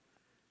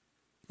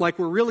 Like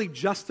we're really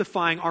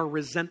justifying our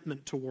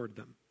resentment toward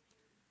them.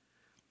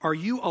 Are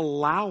you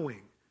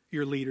allowing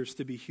your leaders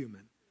to be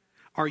human?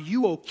 Are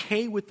you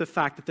okay with the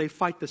fact that they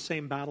fight the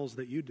same battles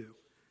that you do?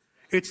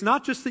 It's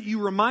not just that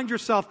you remind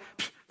yourself,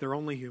 they're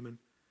only human.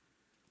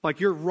 Like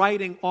you're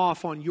writing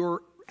off on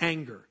your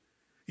anger.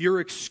 You're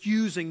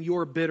excusing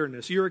your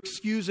bitterness. You're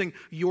excusing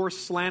your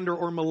slander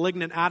or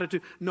malignant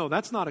attitude. No,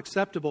 that's not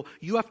acceptable.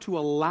 You have to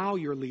allow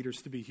your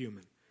leaders to be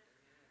human.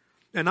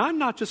 And I'm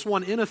not just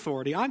one in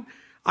authority. I'm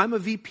a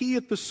VP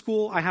at the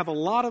school. I have a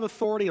lot of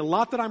authority, a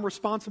lot that I'm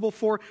responsible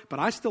for, but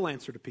I still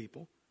answer to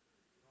people.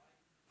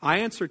 I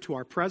answer to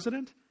our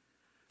president.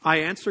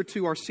 I answer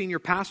to our senior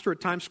pastor at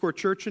Times Square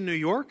Church in New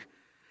York.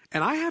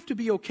 And I have to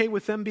be okay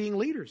with them being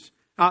leaders.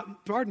 I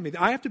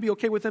have to be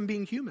okay with them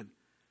being human.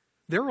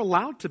 They're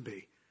allowed to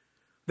be.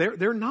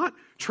 They're not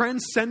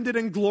transcended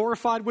and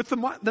glorified with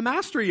the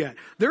master yet.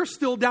 They're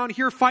still down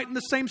here fighting the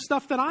same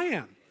stuff that I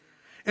am.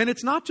 And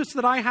it's not just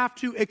that I have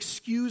to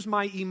excuse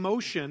my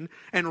emotion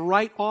and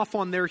write off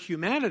on their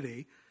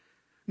humanity.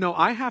 No,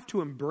 I have to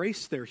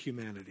embrace their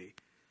humanity.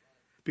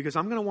 Because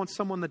I'm going to want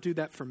someone to do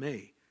that for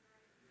me.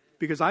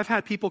 Because I've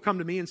had people come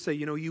to me and say,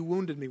 you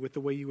wounded me with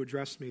the way you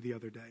addressed me the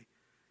other day.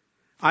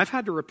 I've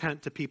had to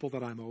repent to people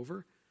that I'm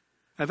over.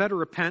 I've had to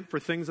repent for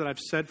things that I've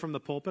said from the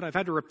pulpit. I've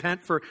had to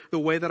repent for the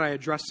way that I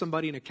address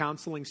somebody in a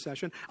counseling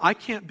session. I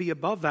can't be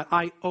above that.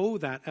 I owe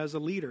that as a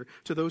leader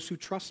to those who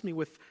trust me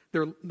with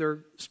their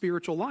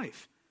spiritual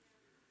life.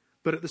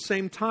 But at the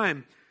same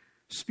time,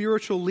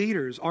 spiritual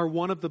leaders are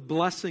one of the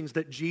blessings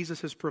that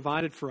Jesus has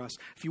provided for us.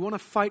 If you want to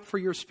fight for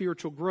your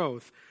spiritual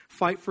growth,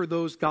 fight for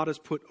those God has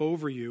put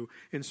over you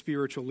in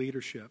spiritual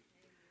leadership.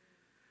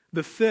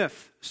 The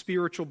fifth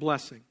spiritual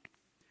blessing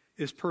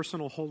is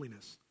personal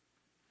holiness.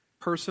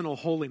 Personal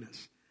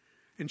holiness.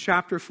 In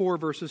chapter 4,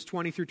 verses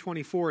 20 through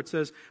 24, it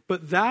says,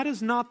 "But that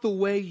is not the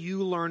way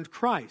you learned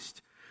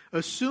Christ.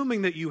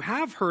 assuming that you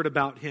have heard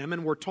about him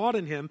and were taught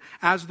in him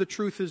as the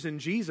truth is in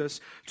Jesus,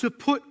 to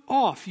put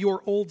off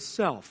your old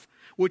self,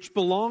 which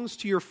belongs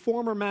to your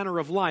former manner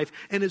of life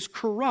and is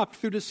corrupt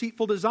through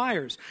deceitful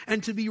desires,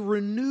 and to be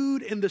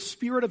renewed in the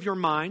spirit of your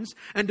minds,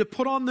 and to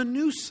put on the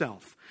new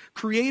self,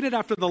 created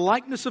after the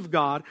likeness of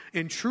God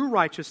in true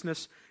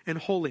righteousness and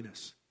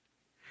holiness.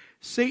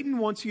 Satan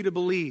wants you to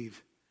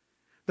believe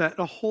that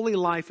a holy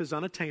life is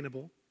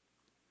unattainable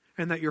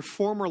and that your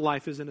former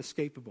life is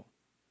inescapable.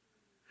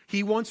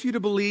 He wants you to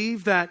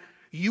believe that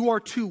you are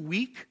too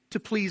weak to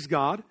please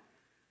God.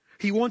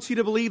 He wants you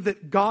to believe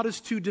that God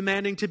is too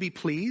demanding to be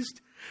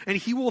pleased. And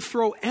he will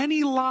throw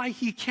any lie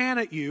he can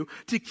at you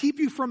to keep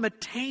you from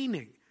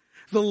attaining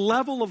the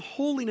level of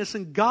holiness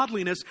and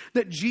godliness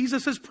that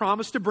Jesus has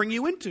promised to bring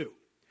you into.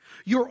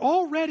 You're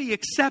already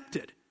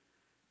accepted.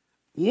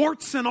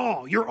 Warts and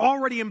all. You're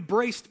already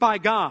embraced by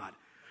God.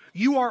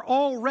 You are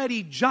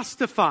already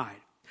justified.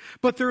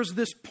 But there's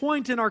this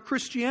point in our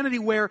Christianity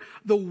where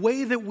the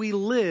way that we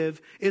live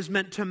is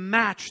meant to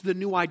match the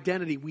new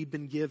identity we've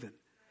been given.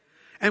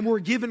 And we're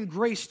given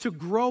grace to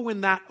grow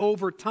in that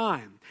over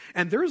time.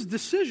 And there's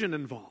decision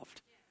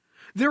involved.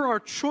 There are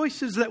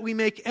choices that we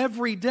make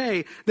every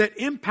day that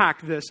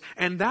impact this.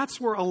 And that's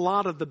where a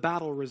lot of the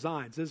battle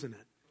resides, isn't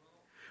it?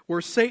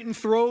 Where Satan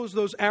throws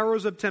those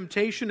arrows of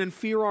temptation and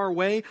fear our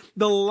way,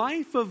 the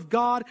life of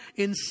God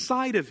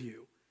inside of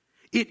you,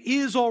 it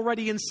is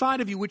already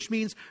inside of you, which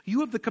means you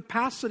have the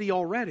capacity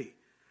already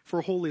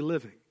for holy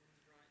living.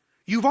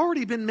 You've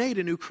already been made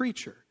a new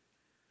creature.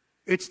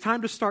 It's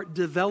time to start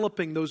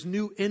developing those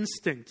new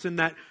instincts and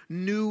that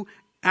new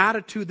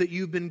attitude that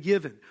you've been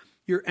given.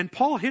 And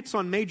Paul hits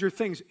on major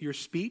things: your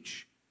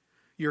speech,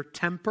 your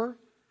temper,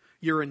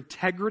 your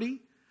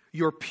integrity,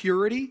 your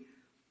purity.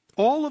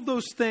 All of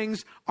those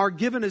things are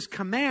given as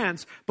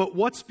commands, but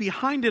what's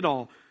behind it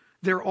all?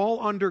 They're all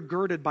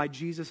undergirded by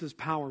Jesus'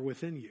 power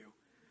within you.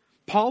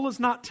 Paul is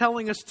not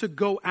telling us to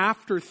go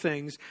after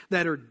things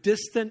that are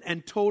distant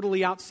and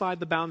totally outside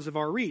the bounds of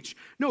our reach.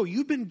 No,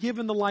 you've been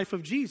given the life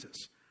of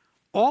Jesus.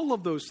 All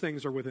of those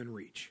things are within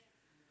reach.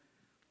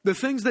 The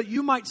things that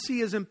you might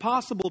see as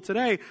impossible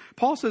today,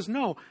 Paul says,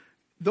 no,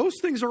 those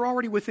things are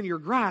already within your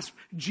grasp.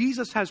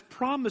 Jesus has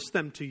promised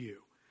them to you.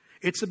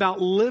 It's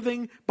about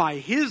living by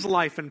his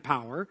life and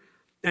power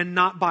and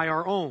not by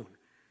our own.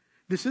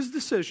 This is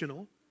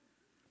decisional,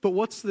 but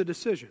what's the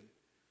decision?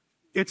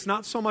 It's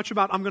not so much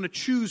about I'm going to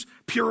choose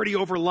purity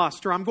over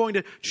lust or I'm going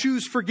to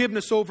choose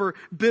forgiveness over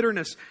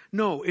bitterness.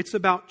 No, it's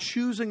about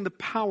choosing the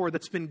power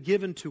that's been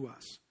given to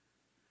us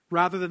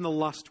rather than the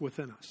lust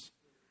within us.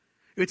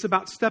 It's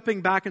about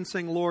stepping back and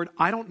saying, Lord,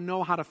 I don't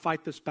know how to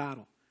fight this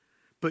battle,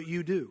 but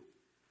you do.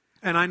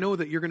 And I know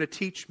that you're going to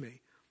teach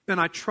me. And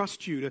I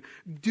trust you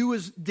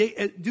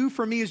to do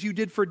for me as you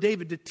did for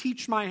David, to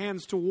teach my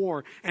hands to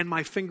war and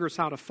my fingers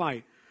how to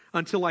fight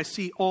until I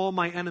see all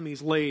my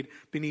enemies laid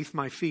beneath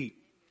my feet.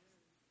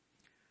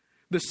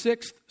 The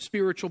sixth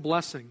spiritual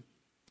blessing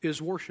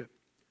is worship,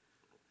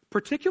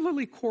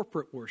 particularly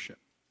corporate worship,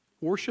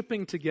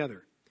 worshiping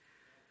together.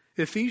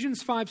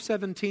 Ephesians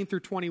 5:17 through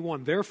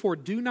 21, therefore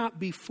do not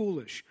be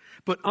foolish,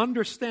 but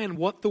understand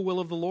what the will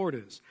of the Lord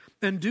is.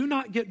 And do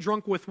not get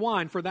drunk with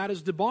wine, for that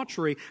is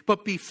debauchery,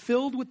 but be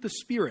filled with the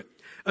Spirit,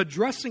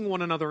 addressing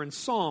one another in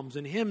psalms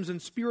and hymns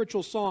and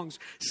spiritual songs,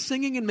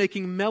 singing and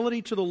making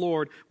melody to the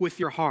Lord with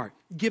your heart,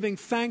 giving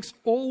thanks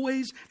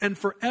always and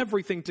for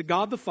everything to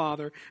God the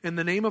Father in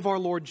the name of our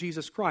Lord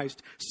Jesus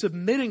Christ,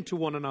 submitting to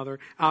one another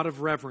out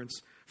of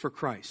reverence for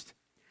Christ.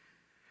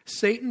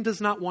 Satan does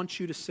not want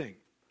you to sing.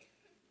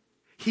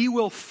 He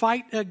will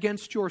fight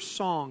against your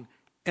song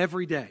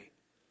every day.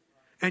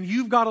 And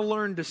you've got to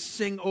learn to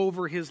sing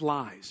over his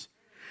lies.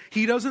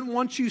 He doesn't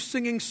want you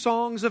singing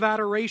songs of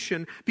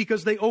adoration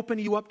because they open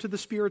you up to the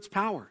Spirit's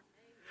power.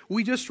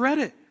 We just read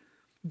it.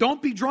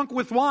 Don't be drunk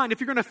with wine. If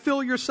you're going to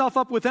fill yourself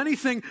up with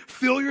anything,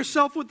 fill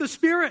yourself with the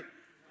Spirit.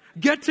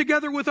 Get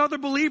together with other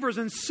believers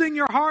and sing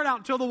your heart out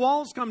until the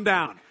walls come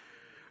down.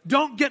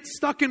 Don't get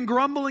stuck in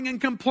grumbling and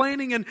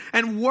complaining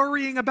and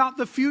worrying about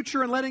the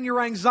future and letting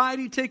your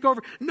anxiety take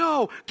over.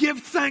 No, give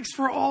thanks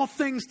for all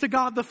things to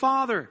God the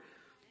Father. Amen.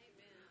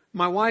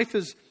 My wife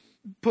has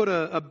put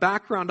a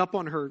background up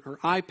on her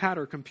iPad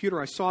or computer.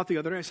 I saw it the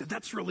other day. I said,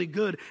 that's really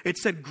good. It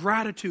said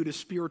gratitude is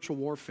spiritual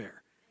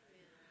warfare.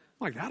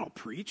 I'm like, that'll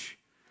preach.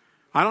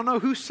 I don't know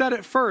who said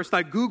it first.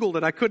 I Googled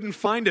it. I couldn't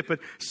find it. But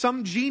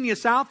some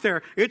genius out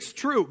there, it's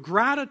true.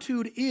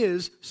 Gratitude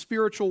is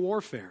spiritual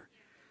warfare.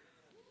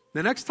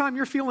 The next time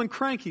you're feeling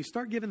cranky,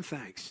 start giving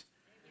thanks.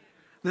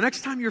 The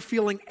next time you're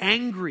feeling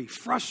angry,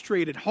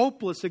 frustrated,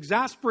 hopeless,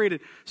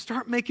 exasperated,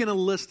 start making a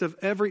list of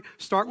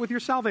start with your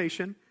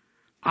salvation.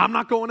 I'm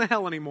not going to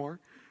hell anymore.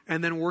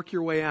 And then work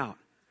your way out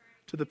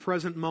to the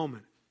present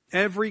moment.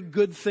 Every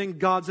good thing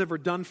God's ever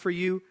done for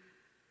you,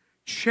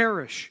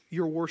 cherish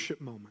your worship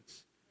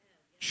moments.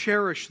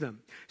 Cherish them.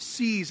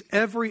 Seize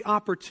every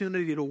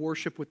opportunity to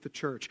worship with the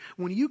church.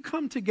 When you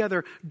come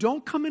together,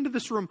 don't come into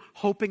this room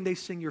hoping they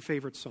sing your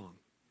favorite song.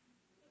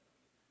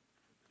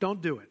 Don't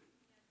do it.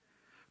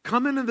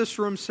 Come into this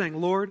room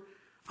saying, Lord,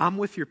 I'm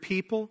with your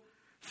people.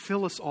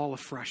 Fill us all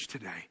afresh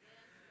today.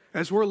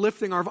 As we're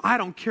lifting I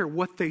don't care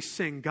what they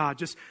sing, God.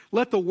 Just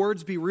let the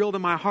words be real to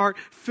my heart.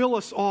 Fill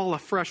us all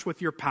afresh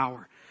with your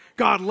power.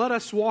 God, let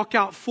us walk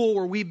out full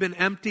where we've been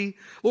empty.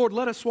 Lord,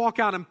 let us walk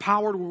out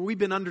empowered where we've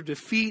been under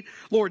defeat.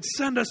 Lord,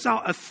 send us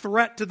out a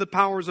threat to the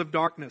powers of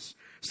darkness.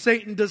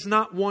 Satan does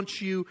not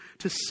want you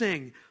to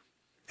sing.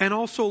 And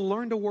also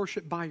learn to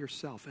worship by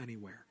yourself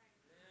anywhere.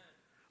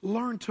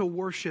 Learn to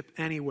worship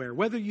anywhere.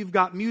 Whether you've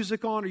got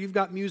music on or you've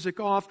got music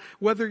off,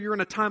 whether you're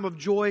in a time of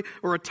joy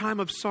or a time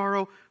of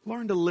sorrow,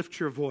 learn to lift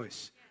your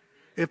voice.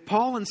 If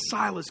Paul and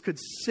Silas could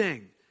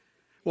sing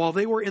while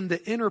they were in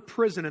the inner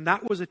prison, and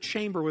that was a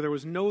chamber where there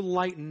was no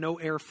light and no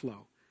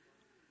airflow,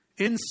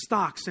 in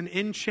stocks and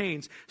in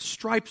chains,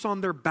 stripes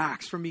on their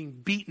backs from being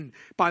beaten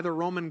by the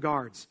Roman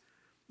guards,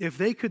 if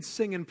they could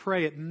sing and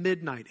pray at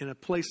midnight in a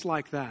place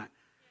like that,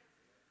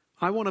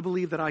 I want to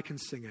believe that I can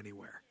sing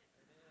anywhere.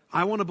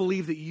 I want to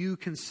believe that you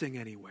can sing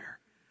anywhere.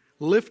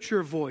 Lift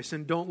your voice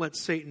and don't let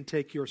Satan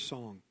take your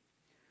song.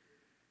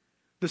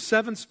 The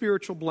seventh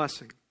spiritual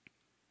blessing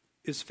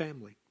is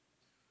family.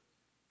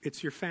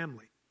 It's your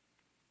family.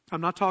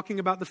 I'm not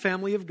talking about the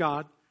family of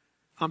God.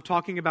 I'm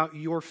talking about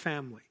your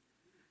family,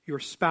 your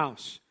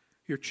spouse,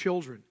 your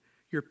children,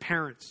 your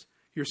parents,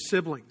 your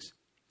siblings.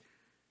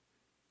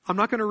 I'm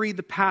not going to read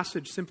the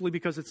passage simply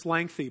because it's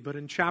lengthy, but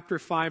in chapter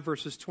 5,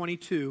 verses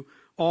 22,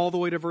 all the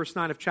way to verse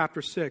 9 of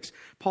chapter 6,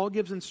 Paul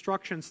gives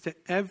instructions to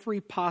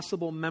every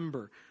possible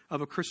member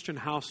of a Christian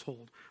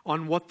household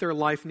on what their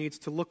life needs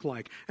to look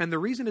like. And the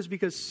reason is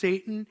because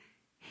Satan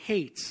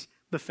hates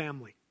the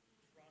family.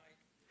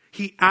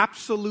 He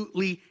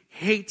absolutely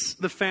hates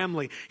the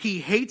family. He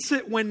hates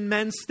it when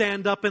men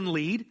stand up and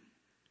lead.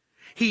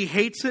 He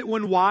hates it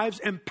when wives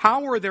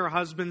empower their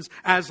husbands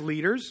as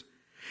leaders.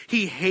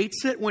 He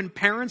hates it when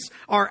parents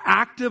are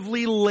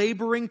actively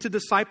laboring to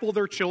disciple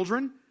their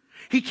children.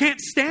 He can't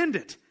stand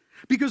it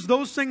because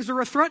those things are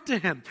a threat to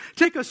him.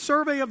 Take a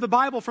survey of the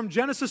Bible from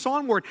Genesis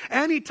onward.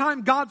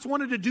 Anytime God's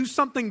wanted to do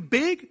something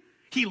big,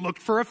 he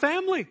looked for a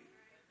family.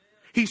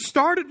 He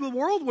started the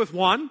world with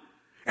one,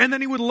 and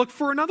then he would look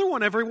for another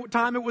one every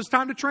time it was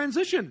time to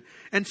transition.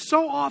 And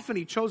so often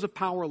he chose a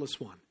powerless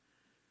one.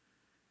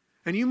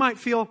 And you might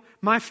feel,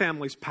 my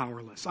family's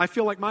powerless. I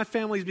feel like my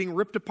family's being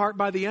ripped apart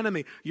by the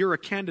enemy. You're a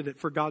candidate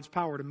for God's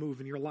power to move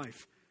in your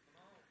life.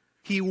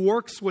 He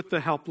works with the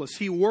helpless.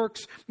 He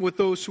works with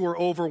those who are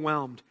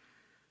overwhelmed.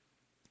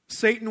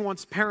 Satan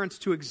wants parents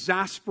to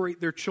exasperate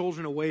their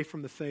children away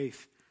from the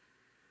faith.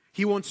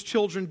 He wants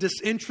children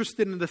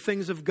disinterested in the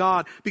things of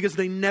God because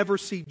they never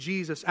see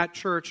Jesus at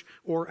church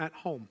or at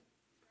home.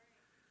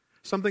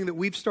 Something that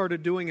we've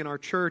started doing in our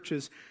church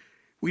is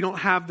we don't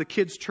have the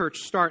kids' church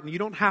start, and you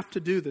don't have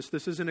to do this.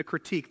 This isn't a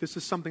critique. This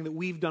is something that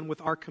we've done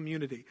with our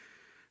community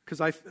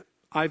because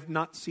I've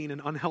not seen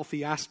an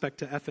unhealthy aspect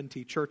to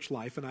F&T church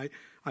life, and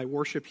I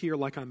worship here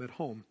like I'm at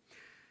home.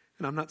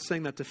 And I'm not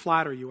saying that to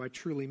flatter you. I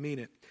truly mean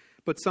it.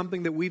 But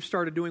something that we've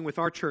started doing with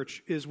our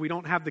church is we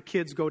don't have the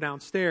kids go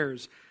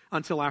downstairs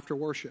until after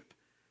worship.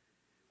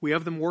 We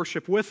have them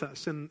worship with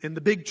us in the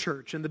big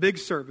church, in the big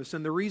service.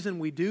 And the reason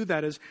we do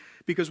that is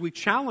because we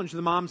challenge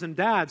the moms and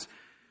dads.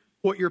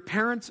 What your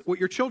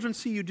children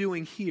see you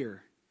doing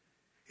here,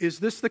 is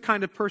this the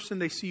kind of person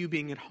they see you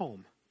being at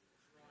home?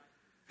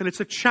 And it's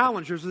a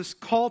challenge. There's this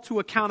call to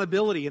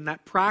accountability in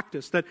that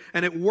practice,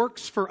 and it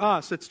works for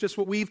us. It's just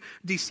what we've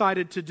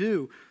decided to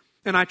do.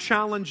 And I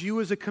challenge you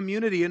as a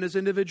community and as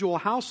individual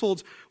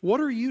households,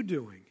 what are you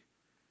doing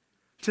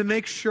to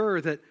make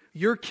sure that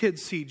your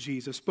kids see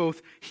Jesus,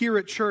 both here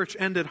at church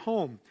and at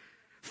home?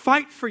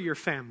 Fight for your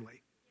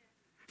family.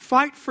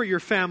 Fight for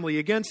your family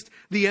against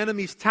the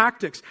enemy's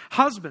tactics.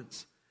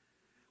 Husbands,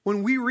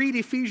 when we read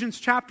Ephesians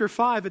chapter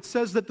 5, it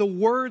says that the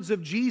words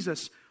of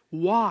Jesus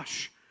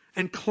wash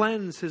and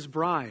cleanse his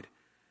bride.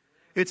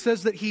 It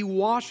says that he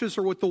washes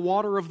her with the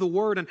water of the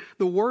word. And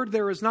the word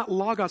there is not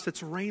logos,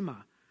 it's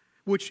rhema,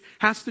 which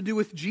has to do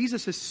with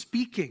Jesus is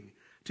speaking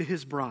to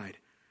his bride.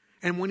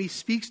 And when he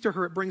speaks to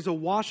her, it brings a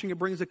washing, it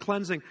brings a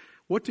cleansing.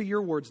 What do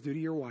your words do to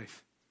your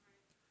wife?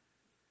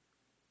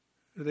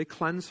 Do they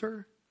cleanse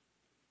her?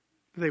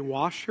 Do they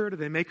wash her? Do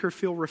they make her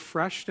feel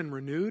refreshed and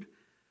renewed?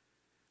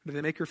 Or do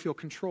they make her feel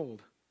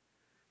controlled,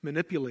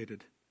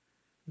 manipulated,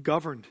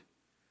 governed?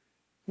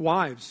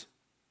 Wives,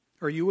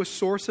 are you a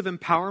source of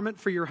empowerment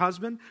for your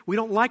husband? We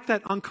don't like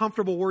that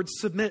uncomfortable word,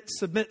 submit,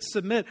 submit,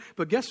 submit.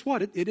 But guess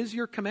what? It is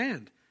your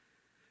command.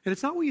 And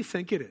it's not what you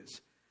think it is.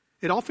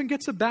 It often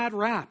gets a bad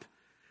rap.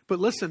 But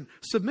listen,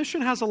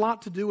 submission has a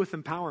lot to do with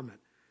empowerment.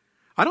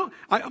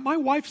 My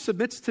wife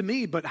submits to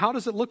me, but how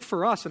does it look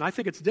for us? And I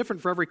think it's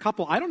different for every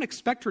couple. I don't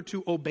expect her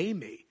to obey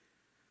me.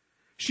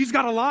 She's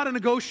got a lot of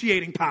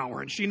negotiating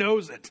power, and she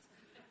knows it.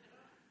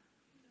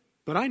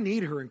 But I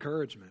need her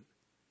encouragement.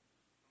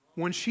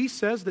 When she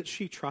says that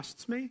she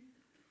trusts me,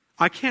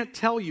 I can't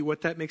tell you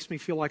what that makes me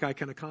feel like I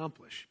can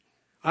accomplish.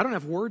 I don't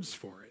have words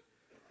for it.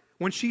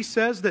 When she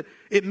says that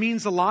it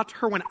means a lot to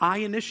her when I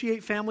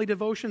initiate family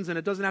devotions, and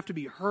it doesn't have to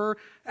be her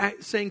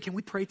saying, can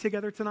we pray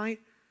together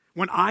tonight?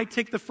 When I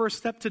take the first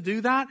step to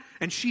do that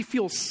and she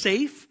feels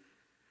safe,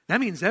 That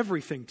means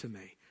everything to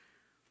me.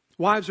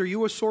 Wives, are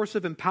you a source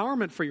of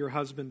empowerment for your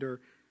husband, or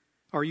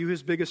are you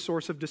his biggest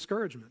source of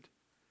discouragement?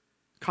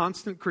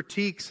 Constant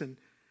critiques and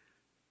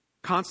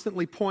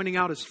constantly pointing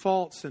out his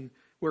faults and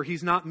where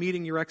he's not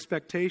meeting your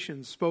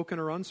expectations, spoken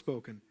or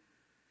unspoken.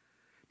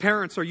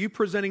 Parents, are you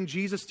presenting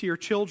Jesus to your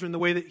children the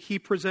way that he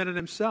presented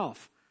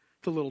himself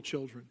to little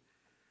children?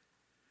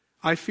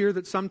 I fear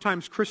that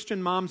sometimes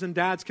Christian moms and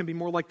dads can be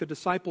more like the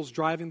disciples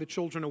driving the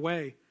children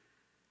away.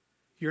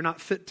 You're not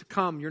fit to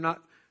come. You're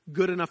not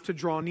good enough to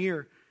draw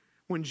near.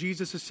 When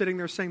Jesus is sitting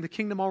there saying the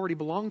kingdom already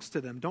belongs to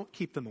them, don't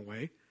keep them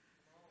away.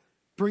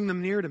 Bring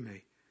them near to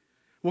me.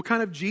 What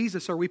kind of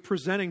Jesus are we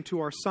presenting to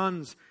our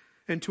sons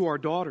and to our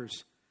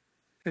daughters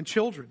and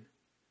children?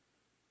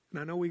 And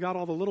I know we got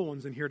all the little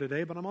ones in here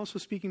today, but I'm also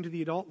speaking to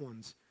the adult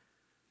ones.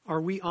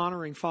 Are we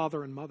honoring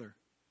father and mother?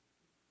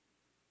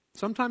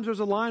 Sometimes there's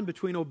a line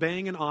between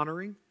obeying and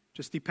honoring,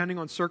 just depending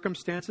on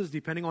circumstances,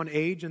 depending on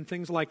age and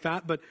things like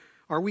that. But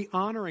are we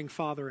honoring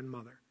father and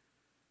mother?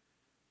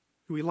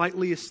 Do we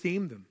lightly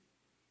esteem them?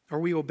 Are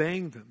we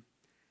obeying them?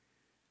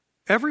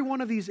 Every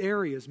one of these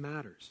areas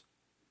matters.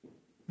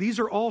 These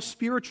are all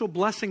spiritual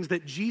blessings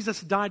that Jesus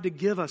died to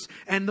give us.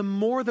 And the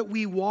more that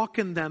we walk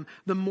in them,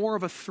 the more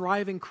of a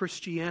thriving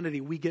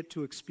Christianity we get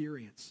to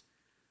experience.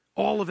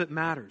 All of it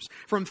matters.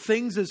 From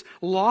things as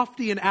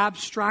lofty and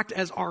abstract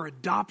as our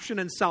adoption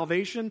and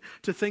salvation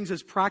to things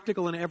as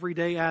practical and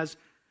everyday as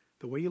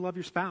the way you love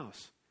your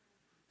spouse,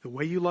 the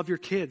way you love your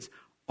kids.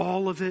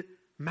 All of it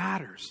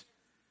matters.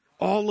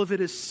 All of it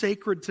is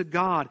sacred to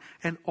God,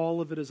 and all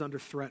of it is under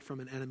threat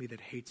from an enemy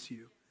that hates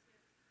you.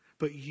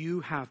 But you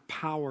have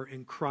power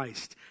in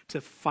Christ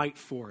to fight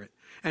for it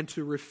and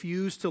to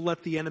refuse to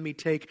let the enemy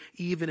take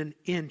even an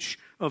inch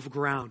of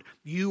ground.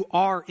 You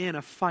are in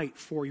a fight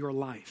for your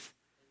life,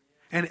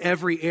 and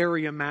every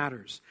area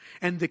matters.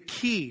 And the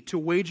key to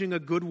waging a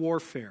good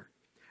warfare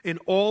in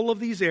all of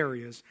these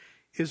areas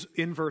is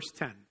in verse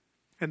 10.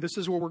 And this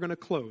is where we're going to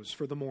close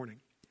for the morning.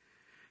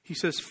 He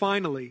says,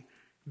 finally,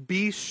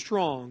 be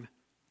strong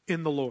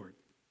in the Lord.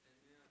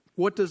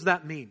 What does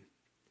that mean?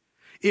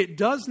 It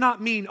does not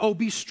mean,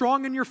 be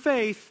strong in your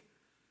faith.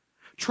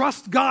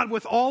 Trust God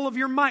with all of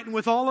your might and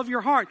with all of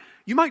your heart.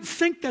 You might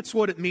think that's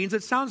what it means.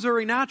 It sounds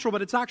very natural,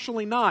 but it's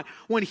actually not.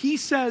 When he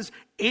says,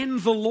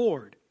 in the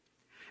Lord,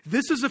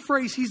 this is a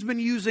phrase he's been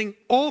using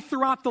all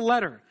throughout the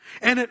letter.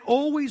 And it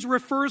always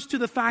refers to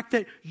the fact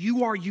that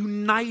you are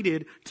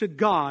united to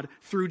God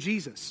through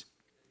Jesus.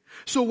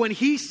 So when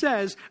he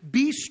says,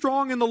 be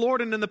strong in the Lord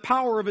and in the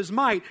power of his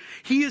might,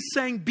 he is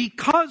saying,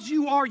 because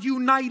you are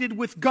united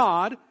with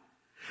God,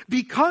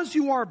 because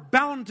you are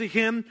bound to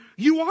him,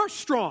 you are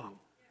strong.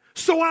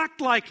 So act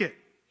like it.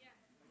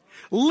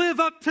 Live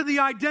up to the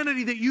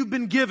identity that you've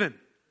been given.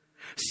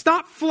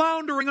 Stop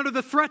floundering under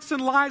the threats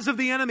and lies of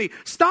the enemy.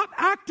 Stop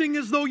acting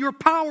as though you're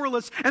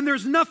powerless and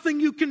there's nothing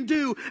you can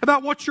do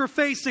about what you're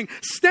facing.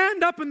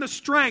 Stand up in the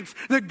strength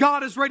that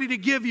God is ready to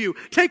give you.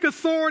 Take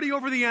authority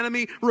over the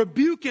enemy,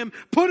 rebuke him,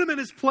 put him in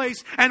his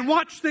place, and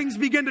watch things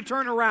begin to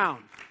turn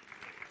around.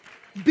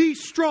 Be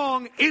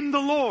strong in the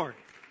Lord.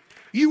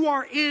 You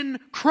are in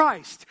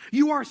Christ.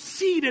 You are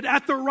seated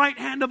at the right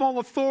hand of all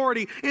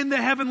authority in the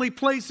heavenly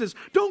places.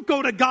 Don't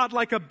go to God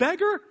like a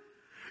beggar.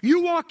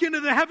 You walk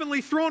into the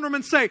heavenly throne room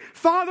and say,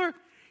 Father,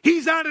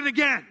 he's at it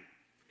again.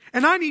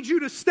 And I need you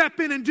to step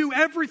in and do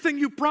everything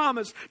you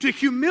promised to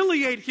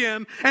humiliate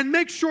him and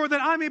make sure that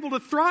I'm able to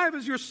thrive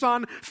as your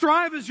son,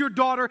 thrive as your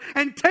daughter,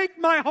 and take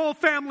my whole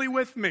family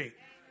with me.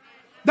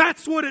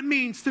 That's what it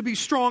means to be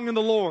strong in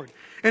the Lord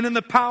and in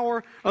the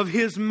power of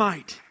his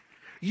might.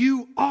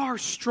 You are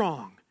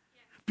strong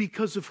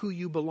because of who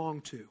you belong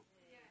to.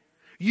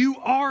 You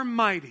are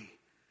mighty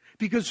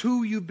because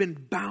who you've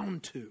been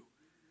bound to.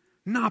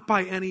 Not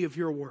by any of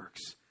your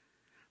works,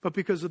 but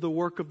because of the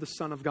work of the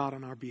Son of God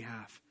on our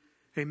behalf.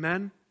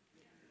 Amen?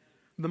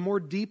 The more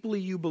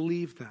deeply you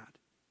believe that,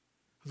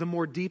 the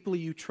more deeply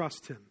you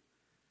trust him,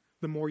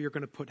 the more you're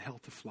going to put hell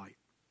to flight.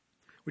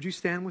 Would you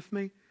stand with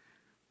me?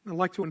 I'd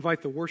like to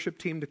invite the worship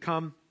team to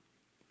come.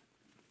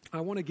 I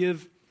want to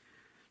give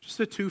just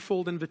a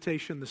twofold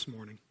invitation this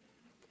morning.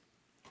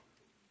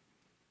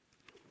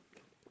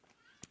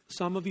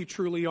 Some of you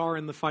truly are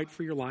in the fight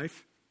for your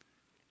life.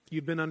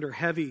 You've been under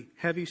heavy,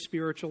 heavy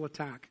spiritual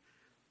attack.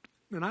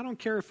 And I don't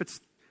care if it's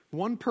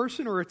one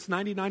person or it's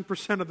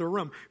 99% of the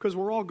room, because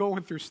we're all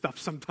going through stuff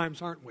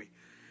sometimes, aren't we?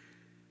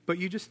 But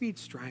you just need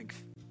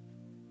strength.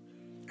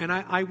 And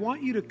I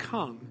want you to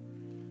come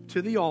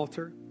to the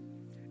altar,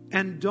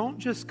 and don't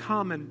just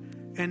come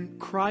and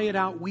cry it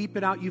out, weep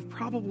it out. You've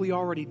probably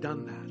already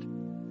done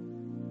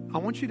that. I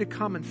want you to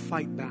come and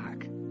fight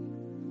back.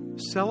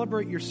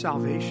 Celebrate your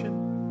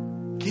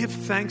salvation. Give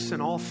thanks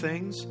in all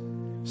things.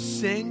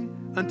 Sing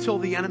until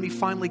the enemy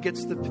finally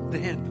gets the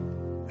hint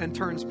and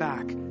turns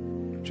back.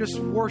 Just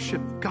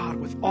worship God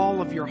with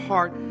all of your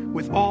heart,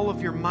 with all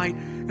of your might,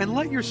 and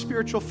let your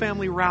spiritual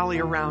family rally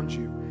around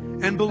you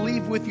and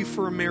believe with you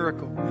for a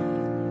miracle.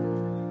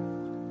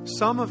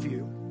 Some of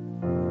you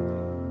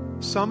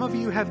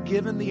have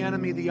given the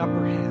enemy the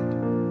upper hand.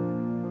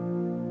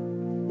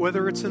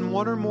 whether it's in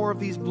one or more of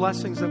these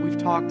blessings that we've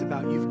talked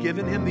about, you've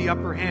given him the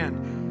upper hand.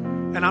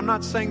 And I'm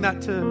not saying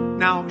that to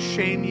now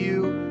shame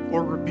you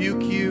or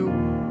rebuke you.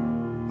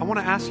 I want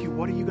to ask you,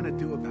 what are you going to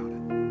do about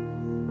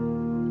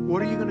it?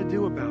 What are you going to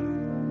do about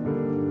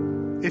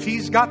it? If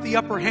he's got the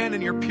upper hand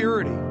in your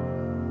purity,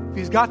 if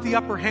he's got the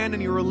upper hand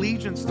in your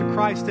allegiance to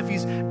Christ, if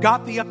he's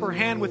got the upper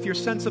hand with your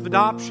sense of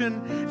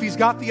adoption, if he's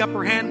got the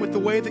upper hand with the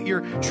way that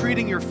you're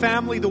treating your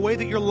family, the way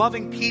that you're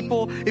loving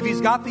people, if he's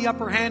got the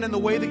upper hand in the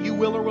way that you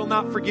will or will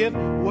not forgive,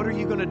 what are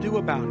you going to do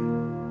about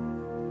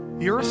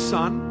it? You're a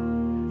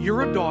son,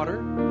 you're a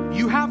daughter,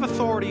 you have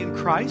authority in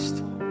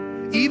Christ.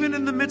 Even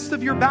in the midst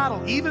of your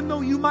battle, even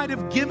though you might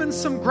have given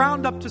some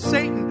ground up to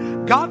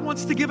Satan, God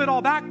wants to give it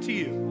all back to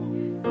you.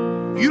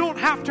 You don't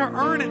have to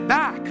earn it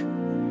back.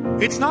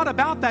 It's not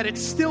about that.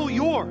 It's still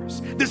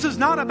yours. This is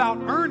not about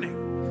earning.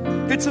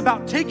 It's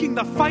about taking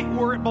the fight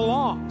where it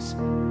belongs.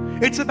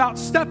 It's about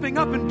stepping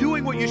up and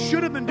doing what you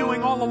should have been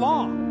doing all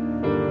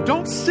along.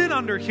 Don't sit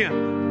under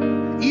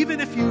him. Even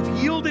if you've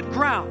yielded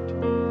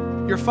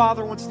ground, your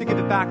Father wants to give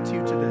it back to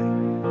you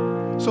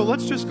today. So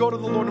let's just go to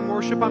the Lord in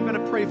worship. I'm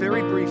going to pray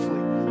very briefly.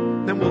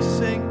 Then we'll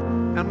sing.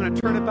 And I'm going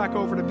to turn it back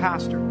over to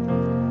Pastor.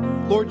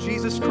 Lord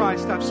Jesus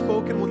Christ, I've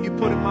spoken what you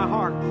put in my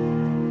heart.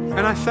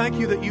 And I thank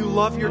you that you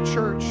love your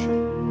church.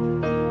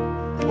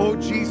 Oh,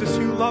 Jesus,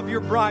 you love your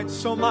bride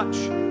so much.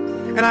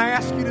 And I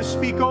ask you to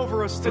speak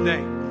over us today.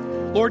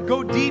 Lord,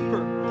 go deeper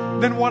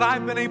than what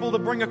I've been able to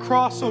bring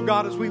across, oh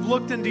God, as we've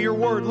looked into your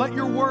word. Let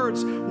your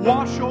words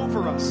wash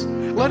over us.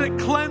 Let it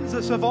cleanse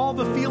us of all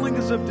the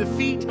feelings of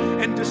defeat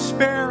and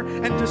despair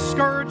and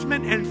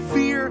discouragement and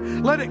fear.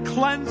 Let it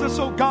cleanse us,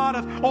 oh God,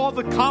 of all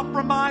the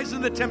compromise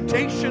and the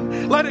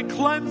temptation. Let it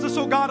cleanse us,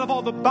 oh God, of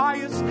all the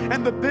bias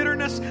and the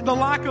bitterness, the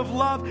lack of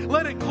love.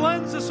 Let it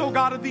cleanse us, oh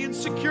God, of the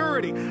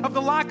insecurity, of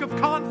the lack of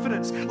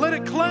confidence. Let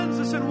it cleanse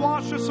us and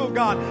wash us, oh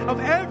God, of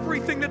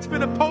everything that's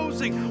been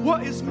opposing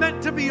what is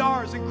meant to be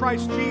ours in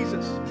Christ Jesus.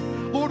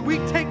 Lord, we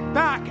take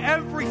back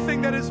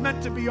everything that is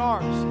meant to be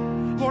ours.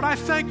 Lord, I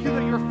thank you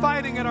that you're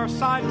fighting at our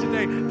side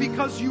today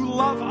because you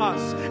love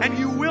us and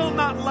you will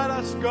not let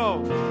us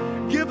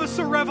go. Give us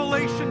a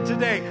revelation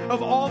today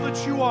of all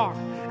that you are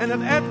and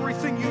of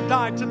everything you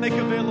died to make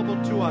available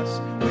to us.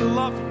 We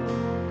love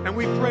you and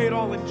we pray it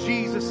all in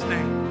Jesus'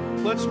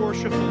 name. Let's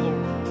worship the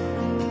Lord.